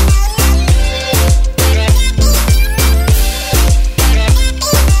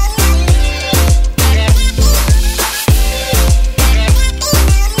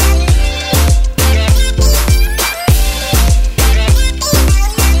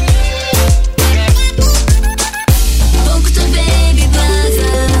僕とベイビーブラザ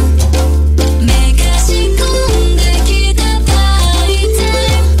ーめかし込んできたパーティータ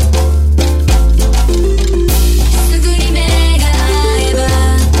イムすぐに目が合えば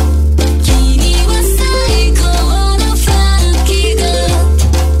君は最高のファンキーガー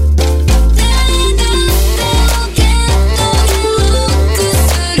だんだんとロケットロックす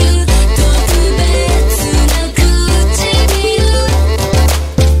る特別な唇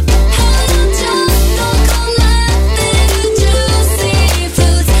ちょっとこらってるジューシーフ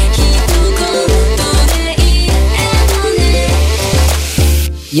ーズ一言で言えばね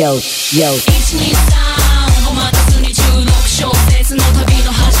Yo, yo. 123お待たずに16小節の旅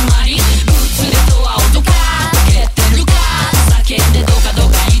の始まりブーツでドアをドカーッ蹴ってるか叫んでどかど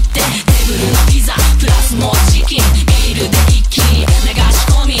か言ってテーブルのピザプラスもうチキンビールで一気に流し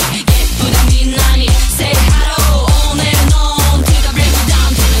込みゲップでみんなに Say hello on and on to the breakdown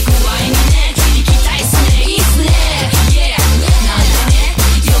ってな具合にね行きたいっすねいいっすね Yeah なんてね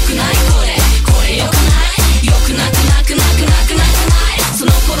よくないこれよくないよくなくなくなくなくなくないそ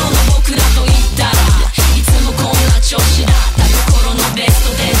の頃の僕らと言ったらいつもこんな調子だった心のベス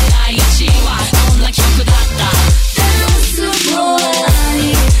トで第1位はこんな曲だったダンスフロア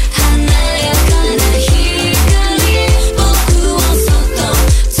に華やかな光僕をそっと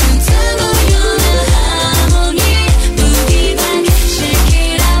包むようなハーモニーブギーバックシェイ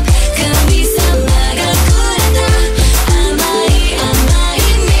キーアップ神様がくれた甘い甘い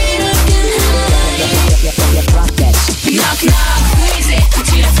ミルクハニーKnock knock crazy こ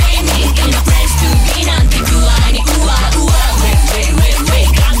ちら Jamie in a place to be なんて具合にうわうわ Wait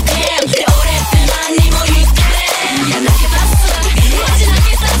goddamn で俺って何にも言ってねいや泣けたっすマジ泣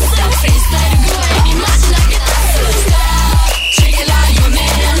けたっすフリースタイル具合にマジ泣けたっす Check it out your man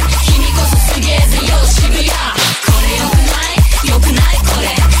君こそすげえぜよ渋谷これよくないよくないこ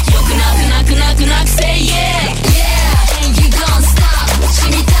れよくなくなくなくなく Say yeah and you don't stop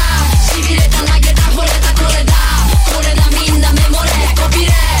染みたしびれた投げた惚れたこれだみんなメモれコピ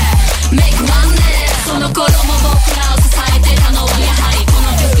れ Make one ねその頃も僕らを支えてたのはやはりこの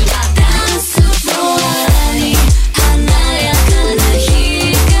曲だダンスフロアに華やかな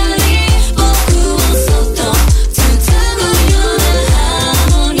光僕をそっと包むようなハ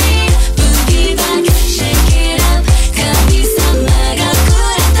ーモニーブギーバックシェイキーアップ神様がく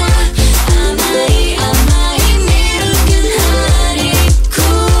れた甘い甘いミルクハニーク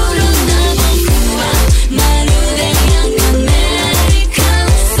ールな僕はまるでヤングアメリカン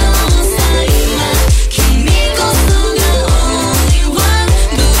そうさ今君こそが only one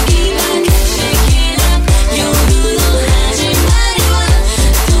ブギーバックシェイキーアップ夜の始まりは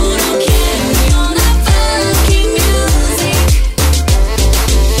とろけるようなファンキーミュージック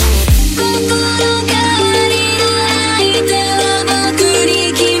心変わりの相手は僕に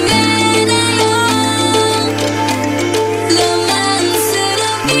決めなよロマンスの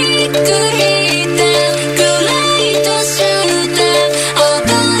ビッグヒーターグライトシューター踊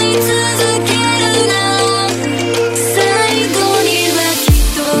り続けるな最後にはきっ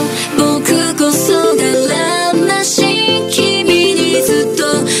と僕こそがラブマシン君にずっと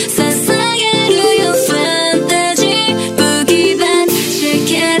捧げるよファンタジーブギーバックシェイキ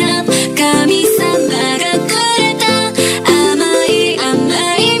ーアップ神様がくれた甘い甘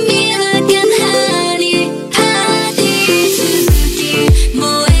いミルクハニーパーティー続き燃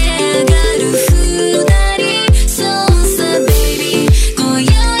え上が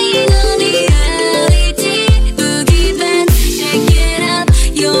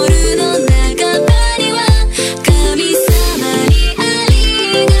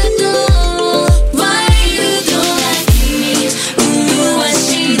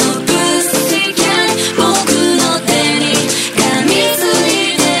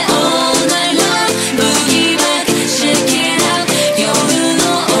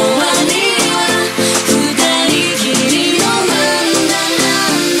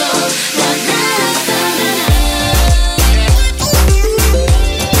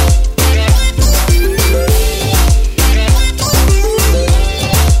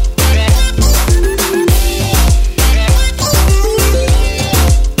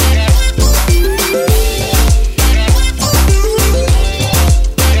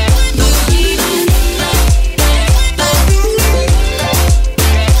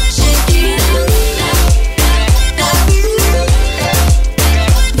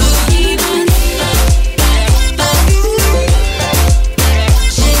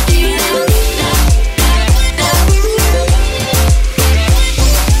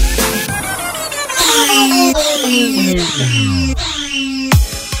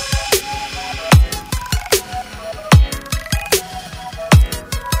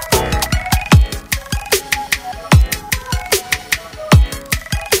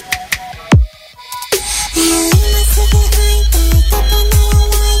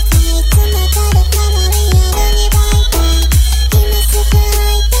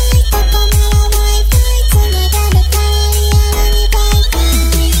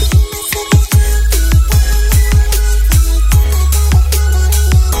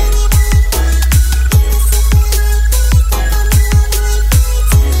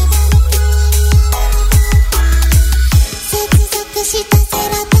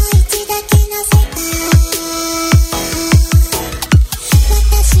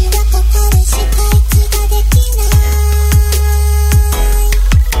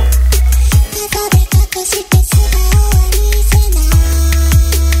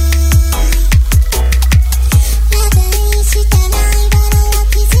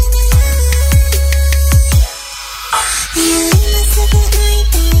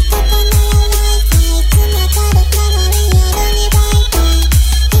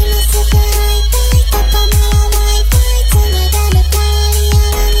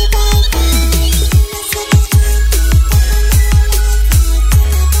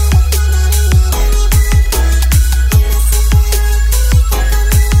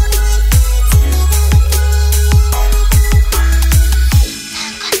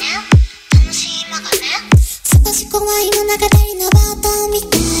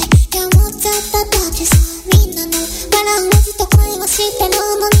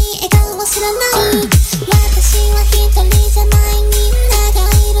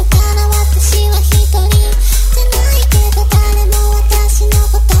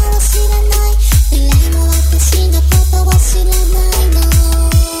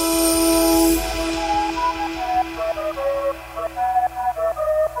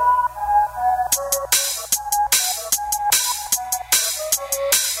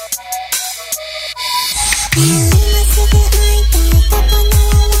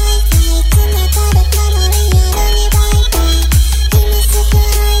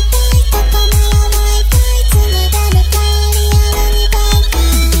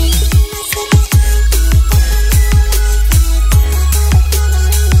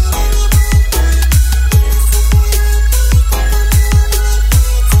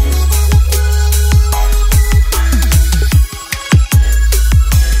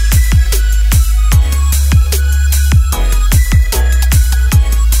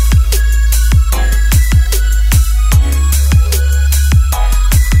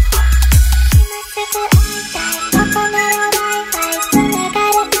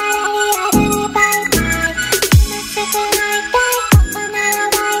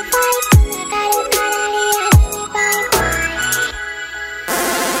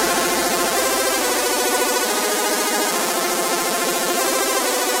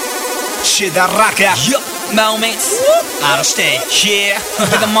shit that rock out. Yup, moments. R-State, yeah.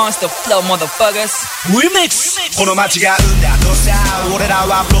 With the monster flow, motherfuckers. Remix. この街が生んだドサー。俺ら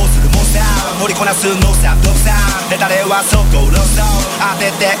はフローするモンスター。盛りこなすノースタードサー。レタレはそこロスト。当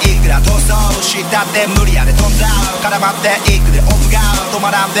てていくら闘争。したって無理やで飛んだ。絡まっていくでオフが。止ま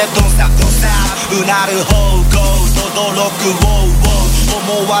らんでドンスタードサー。うなる方向。轟くウォーウォー。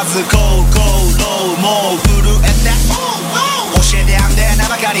思わず心も震えて教えてやんで名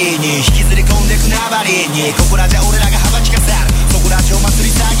ばかりに引きずり込んでく縄張りにここらじゃ俺らが幅利かせるそこらじょ祭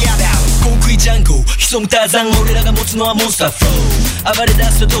り詐欺やだコンクリジャンゴ潜むターザン俺らが持つのはモンスターフロー暴れ出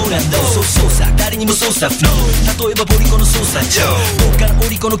すとどうなんだそう操作誰にも操作不能例えばポリコの操作上どっからオ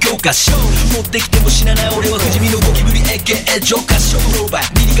リコの教科書持ってきても死なない俺は不死身のゴキブリ AKA 浄化書ローバー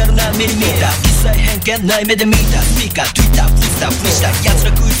ミリガルなミリミーター一切偏見ない目で見たスピーカー Twitter フリスターフリした奴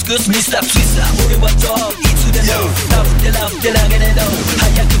ら食い尽くすミスターツイスター俺はドーいつでもラフでラフで投げれど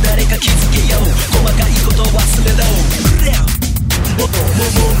早く誰か気づけよ細かいこと忘れろモ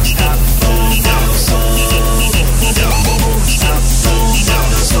ンスター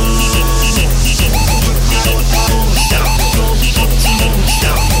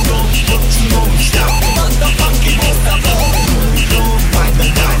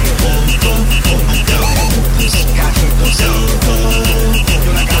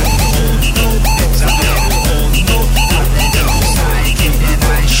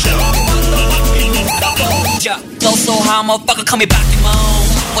Don't so hard, motherfucker, call me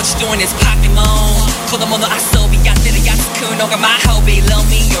Pokemon. What you doing is Pokemon. 子供の遊びやってるやつ食うのが my hobby. Love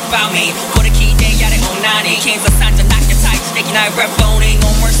me, you're about me. これ聞いてやれオナニー。検査さんじゃなきゃ対峙できない rap phoning. No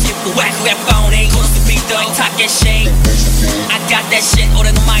merciful, whack rap phoning. このスピード、talking shit. I got that shit.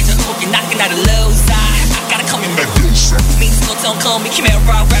 俺の前じゃ動けなくなる loser. I gotta come in back. don't call me Chimera,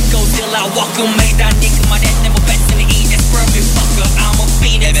 rap Godzilla walk めだ肉まででも別にいいです Perfect fucker I'm a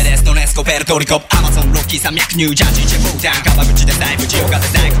phoenix エベレストネスコペルトリコアマゾンロッキー山脈ニュージャージーチェボータン川口でサイブジオガで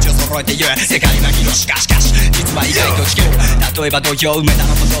大口を揃えて言う世界は広しかし実は意外と地球例えば東京梅田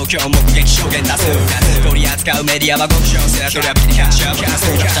の歩道橋目撃証言多数取り扱うメディアは極小数それはビリキャッシュキャ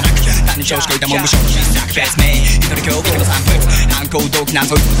ス数学じゃなく単に調子こいたもん無償の新作フェイスメイ一人強引の3分反抗動機なん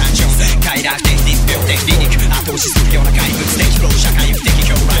ぞ一個単調快楽的ディス病的離肉後押しするような怪物的フロー社会不適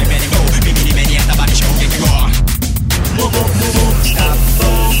強ライブにも耳に目に頭に衝撃を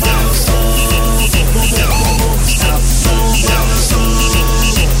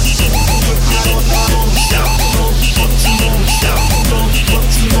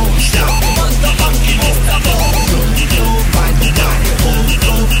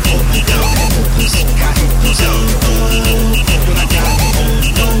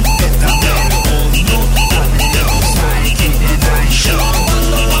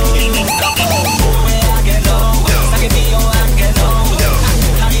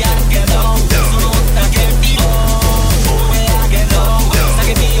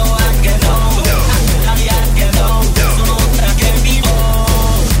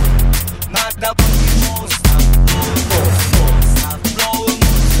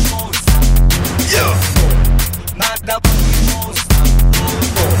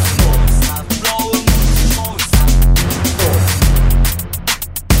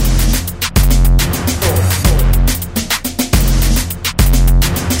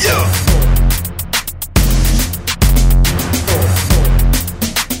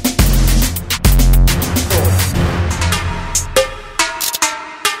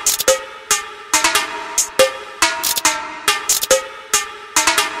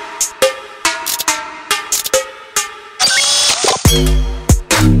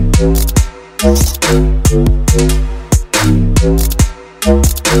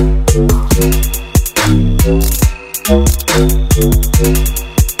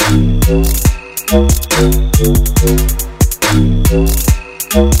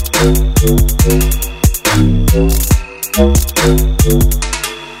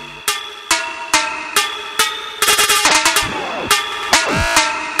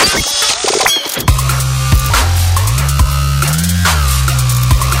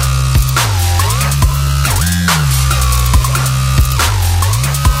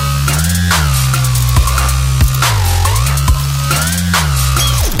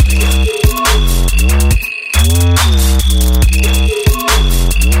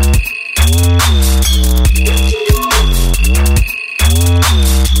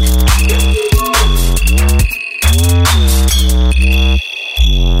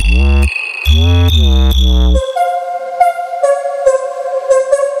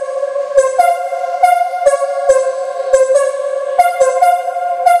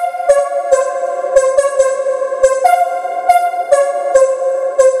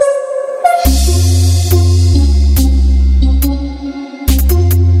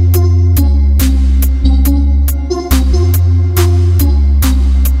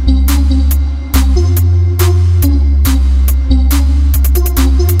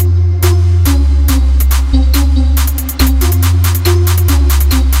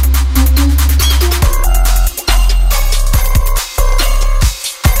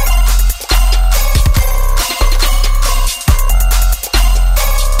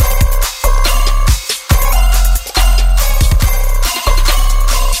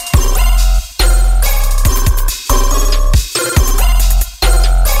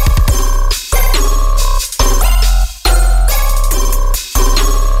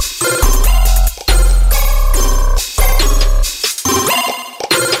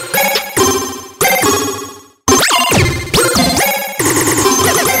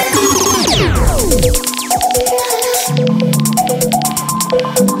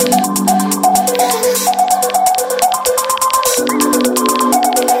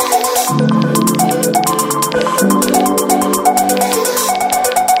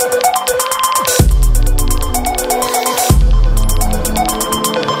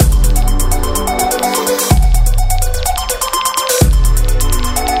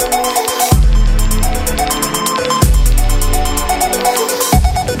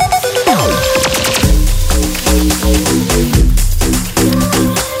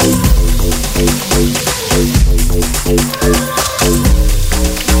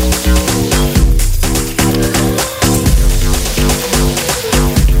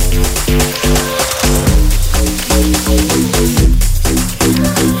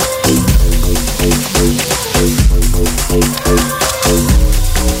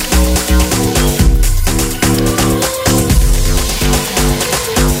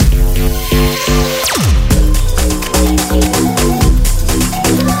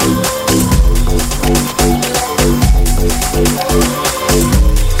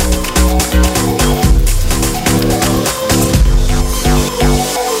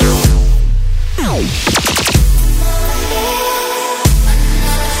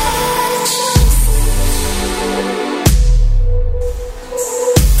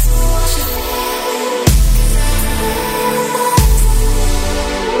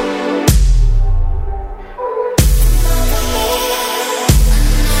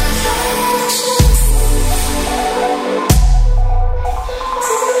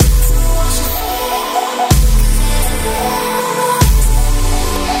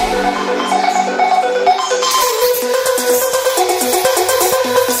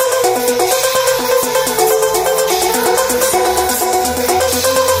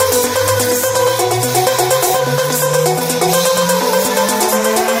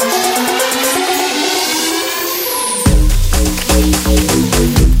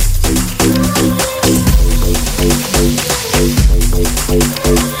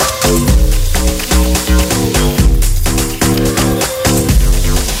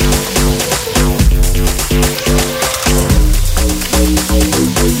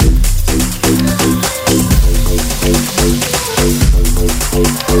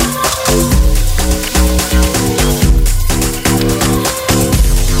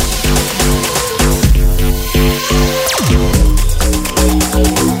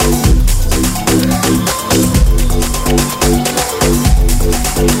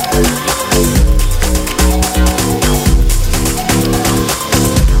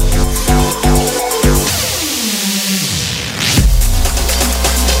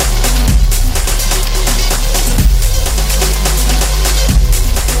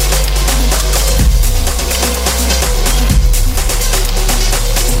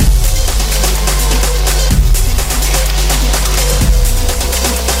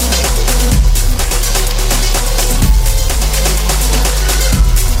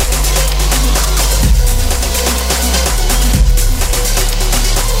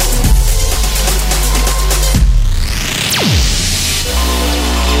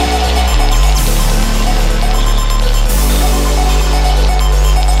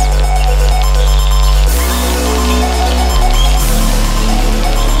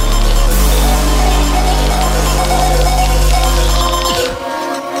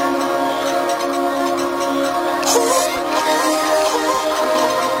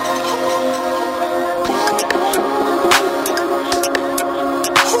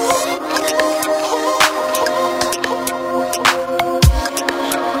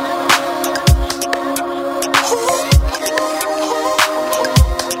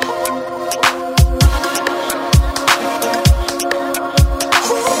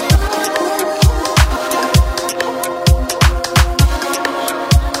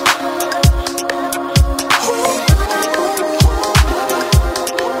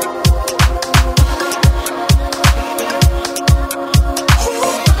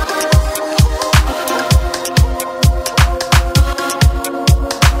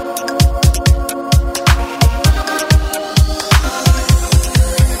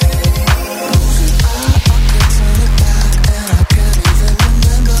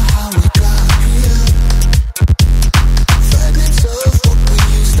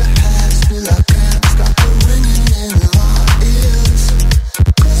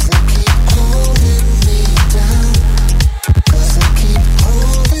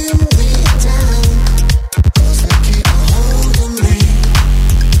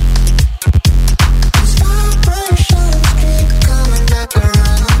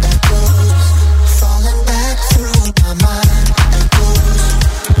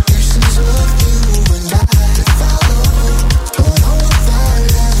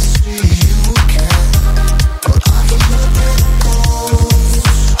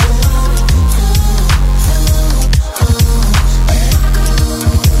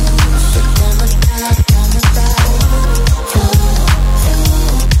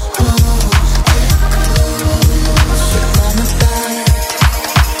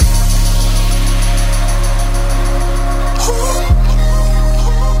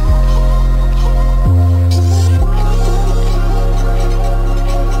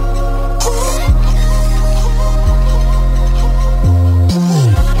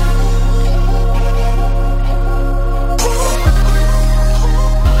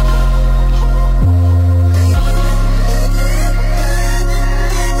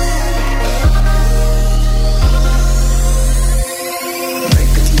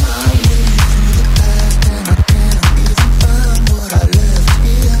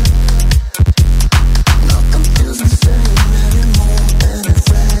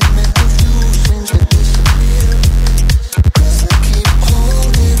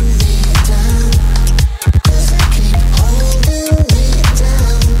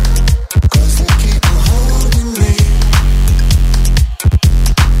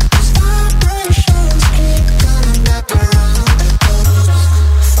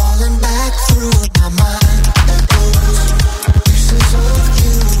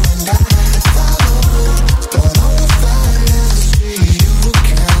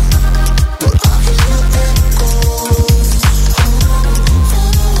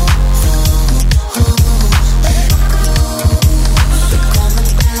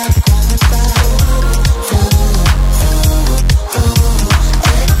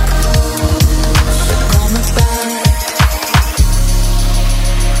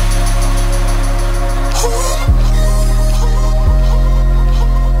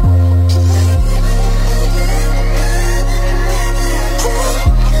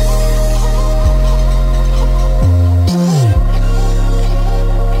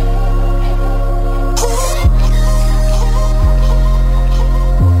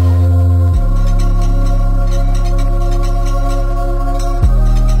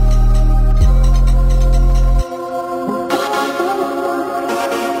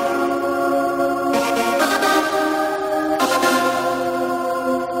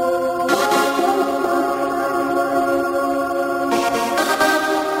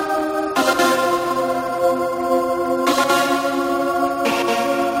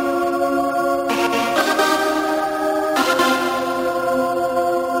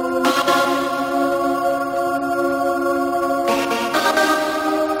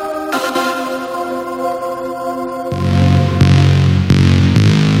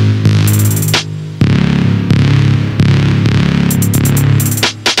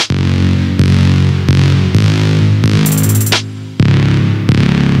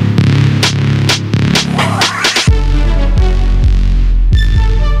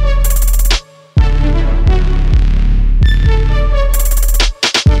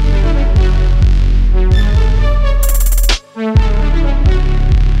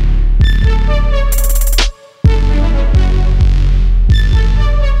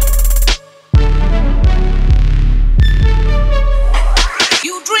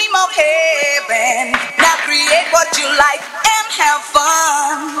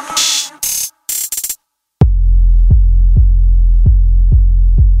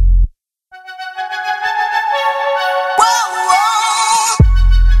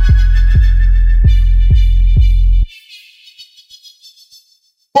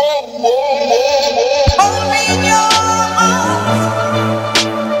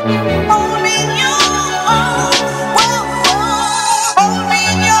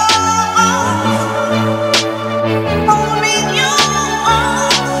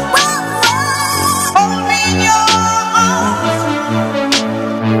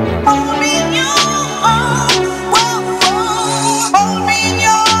Hold me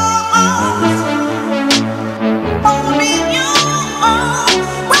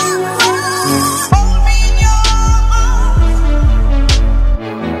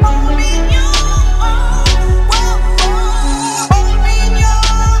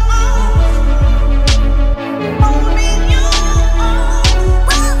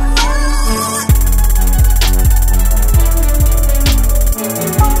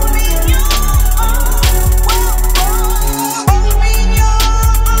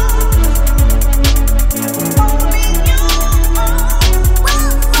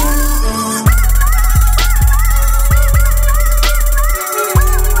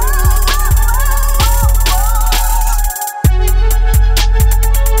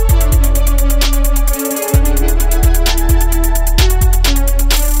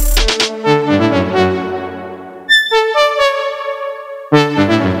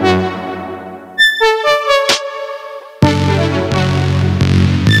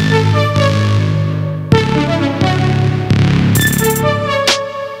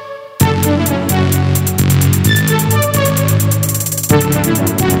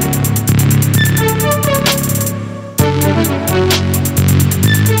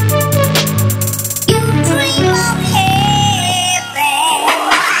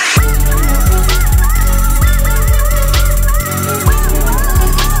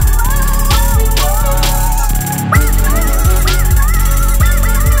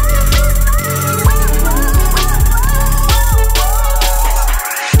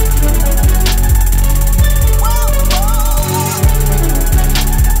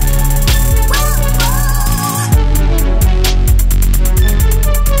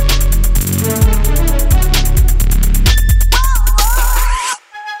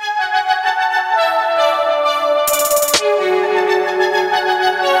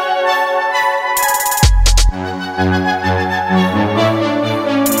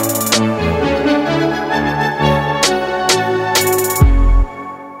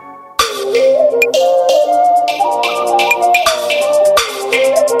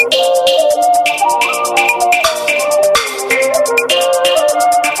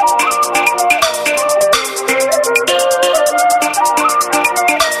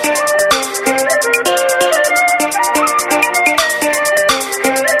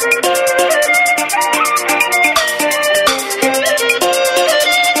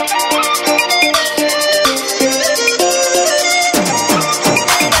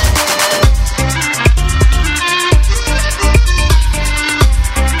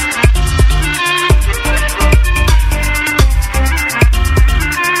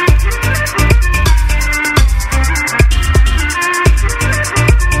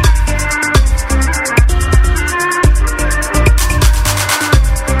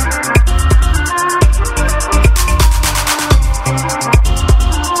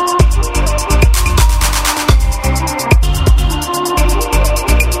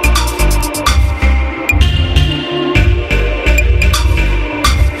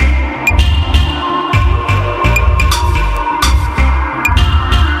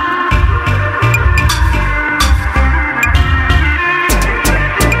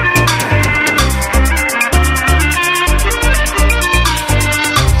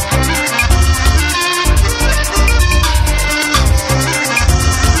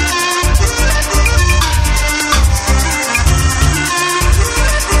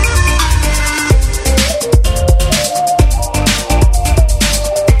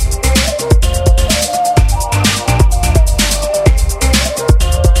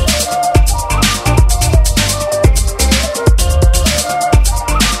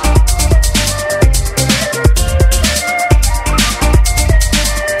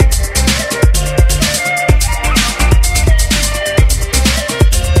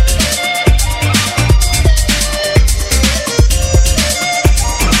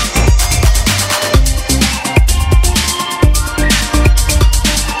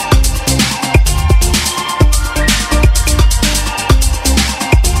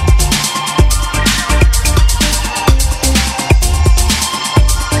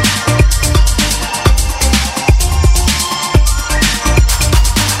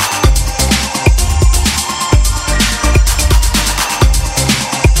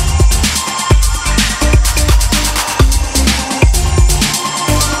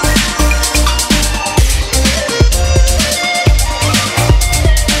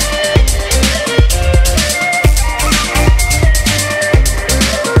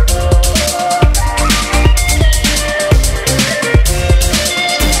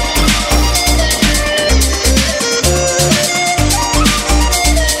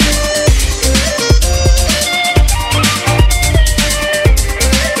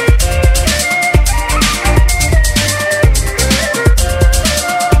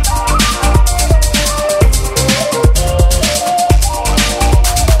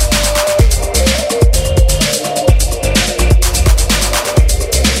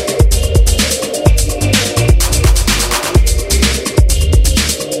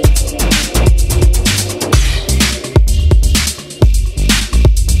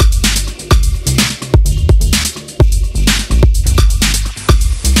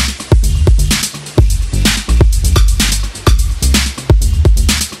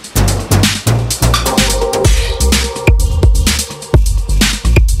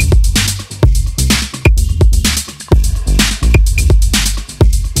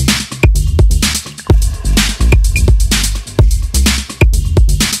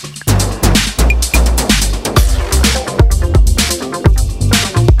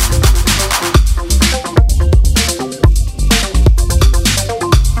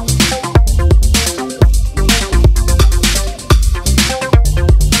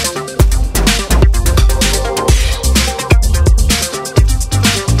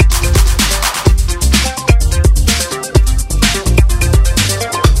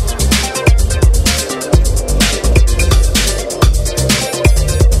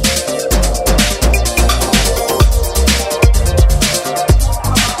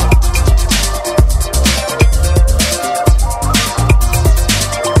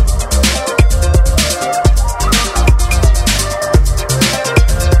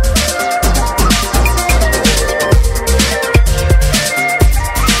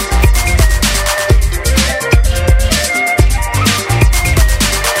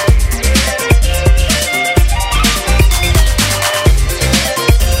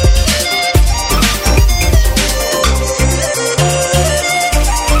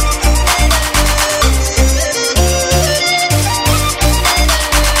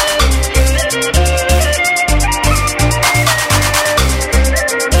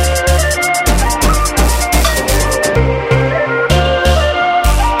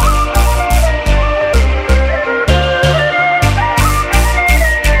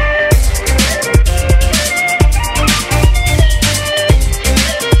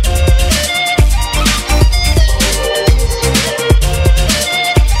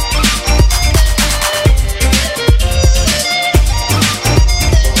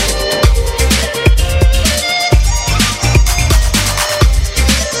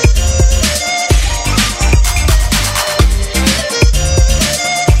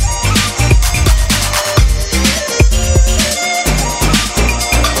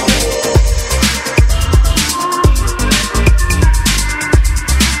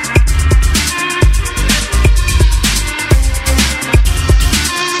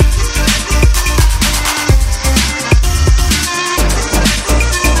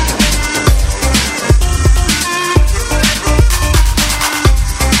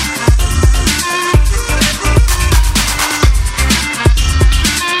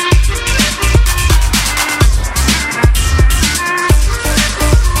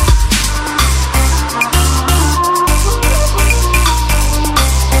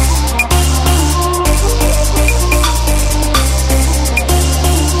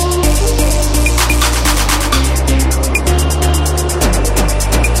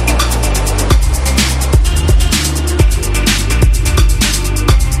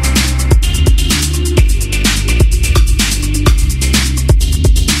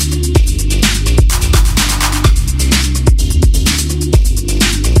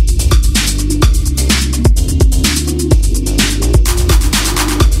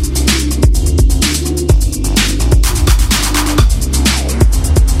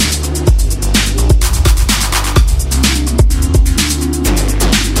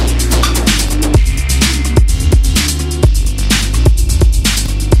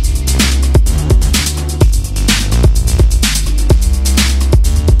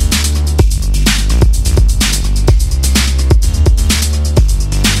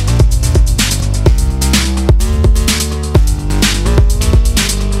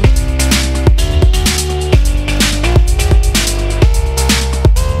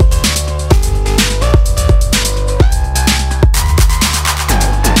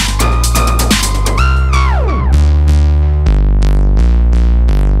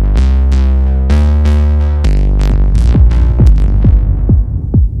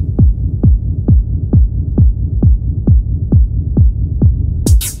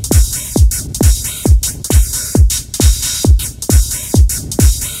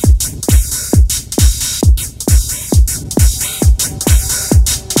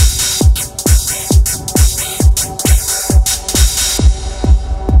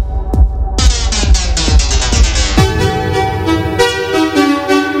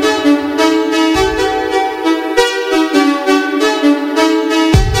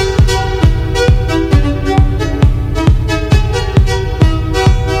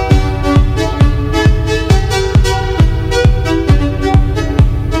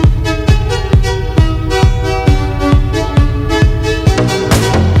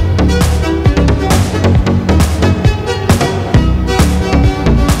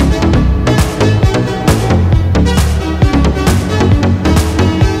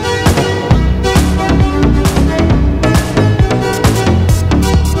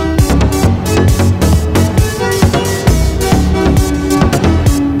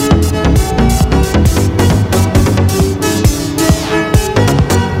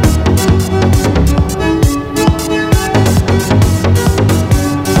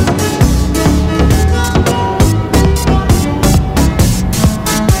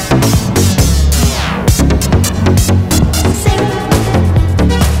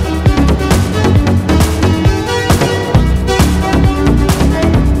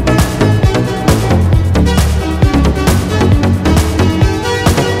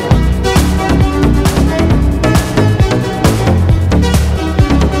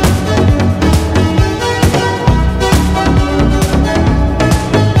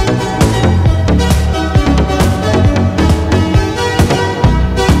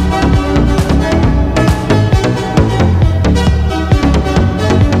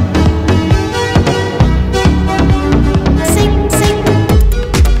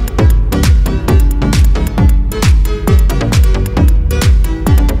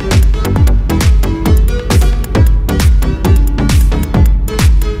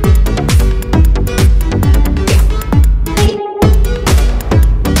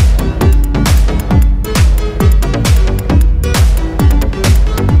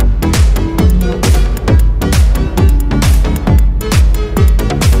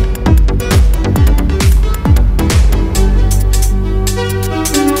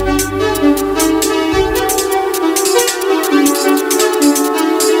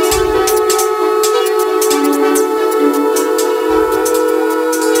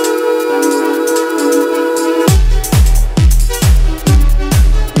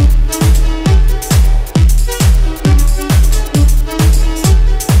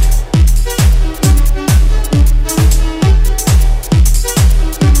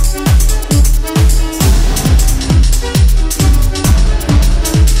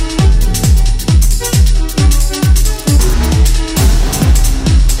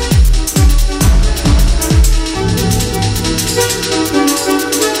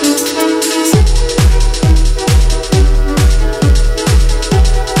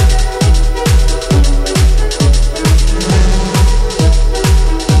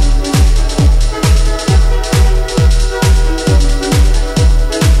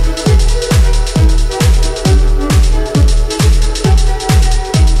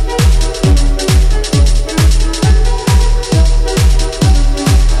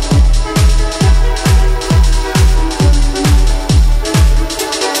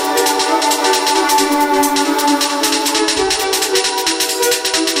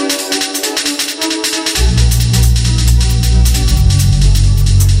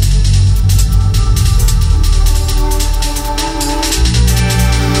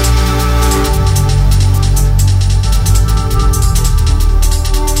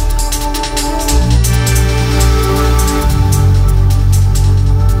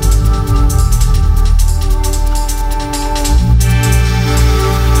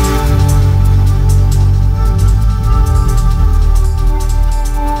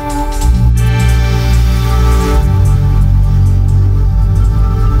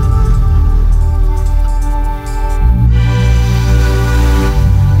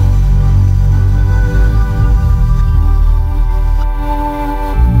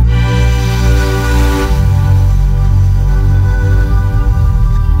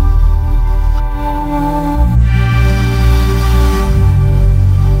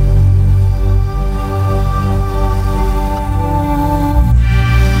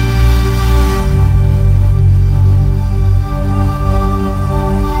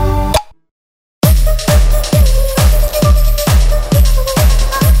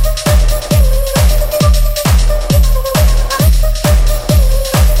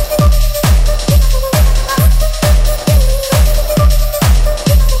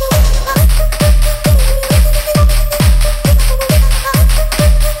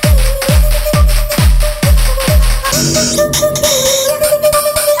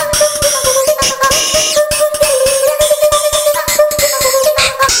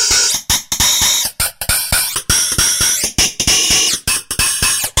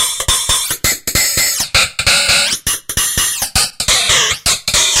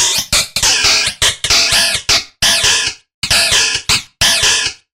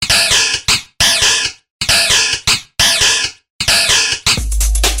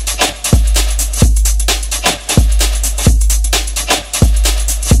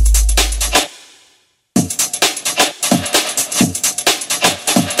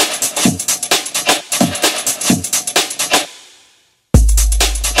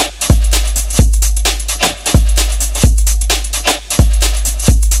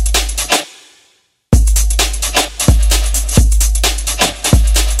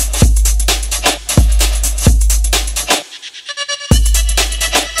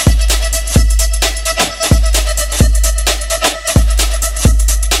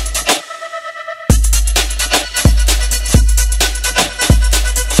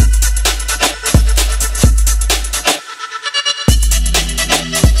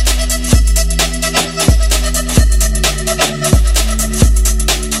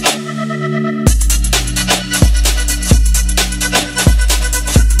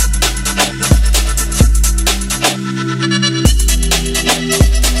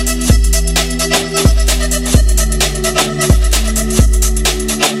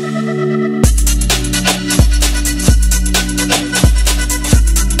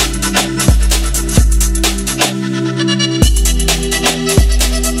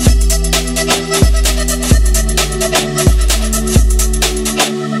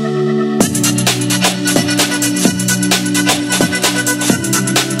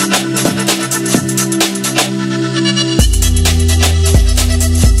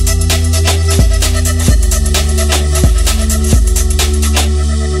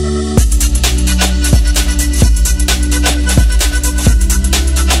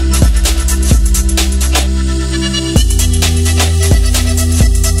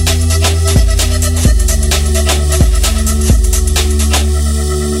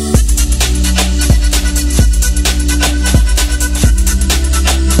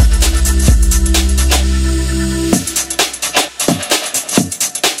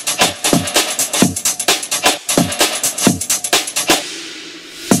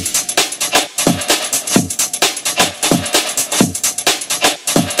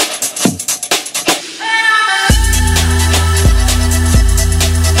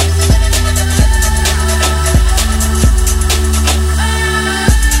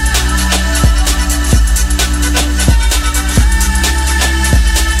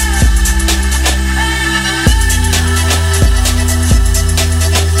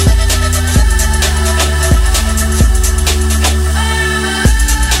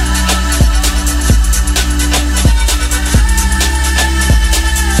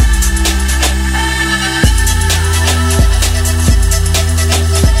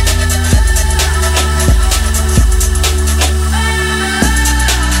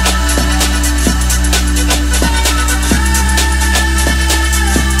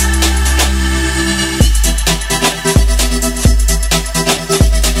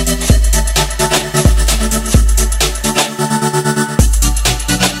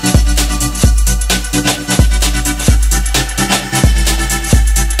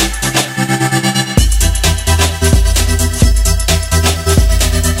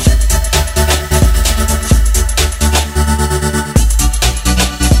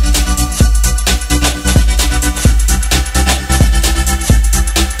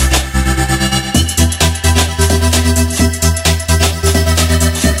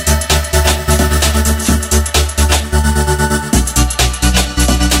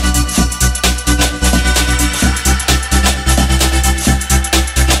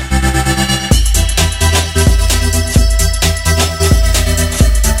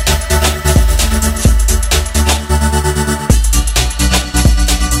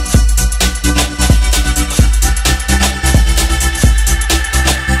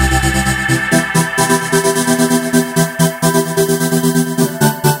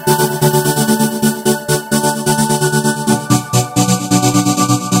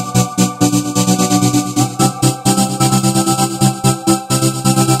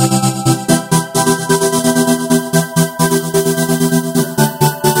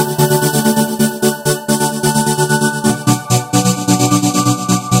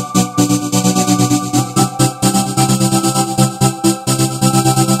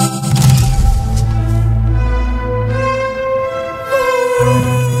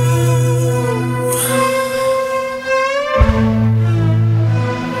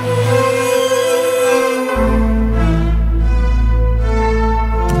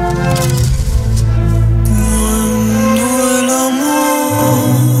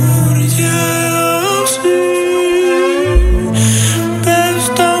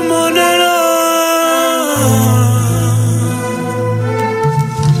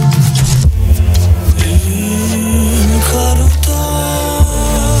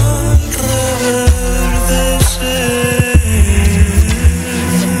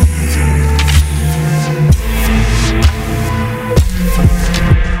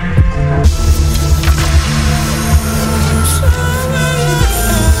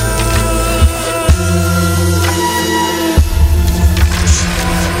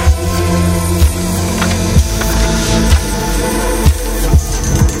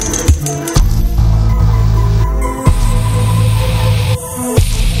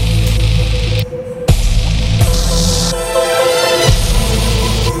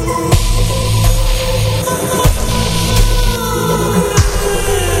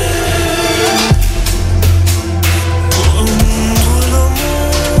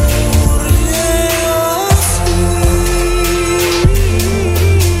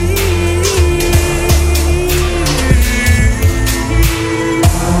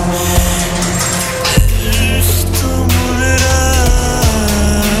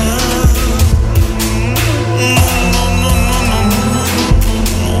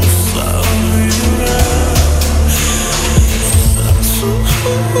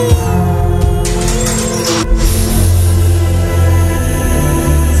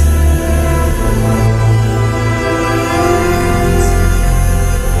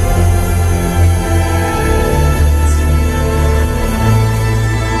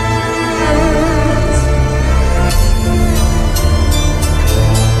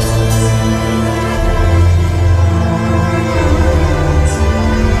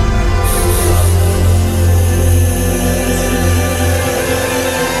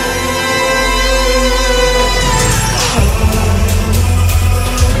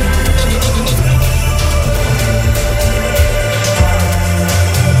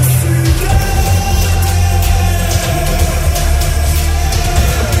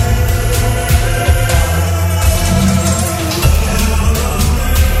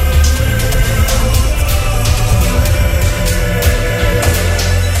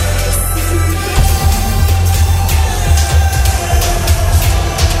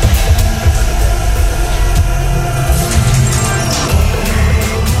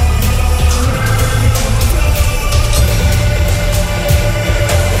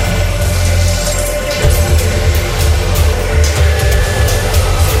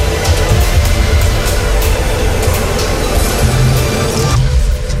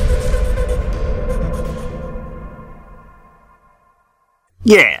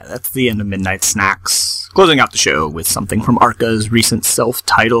Yeah, that's the end of Midnight Snacks. Closing out the show with something from Arca's recent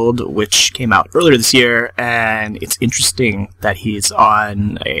self-titled, which came out earlier this year, and it's interesting that he's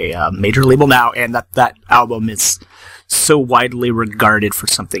on a major label now, and that album is so widely regarded for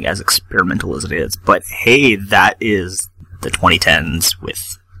something as experimental as it is. But hey, that is the 2010s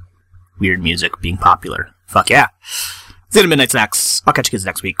with weird music being popular. Fuck yeah. It's the end of Midnight Snacks. I'll catch you guys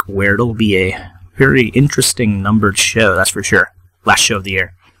next week, where it'll be a very interesting numbered show, that's for sure. Last show of the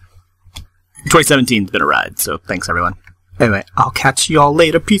year. 2017's been a ride, so thanks everyone. Anyway, I'll catch y'all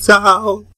later. Peace out.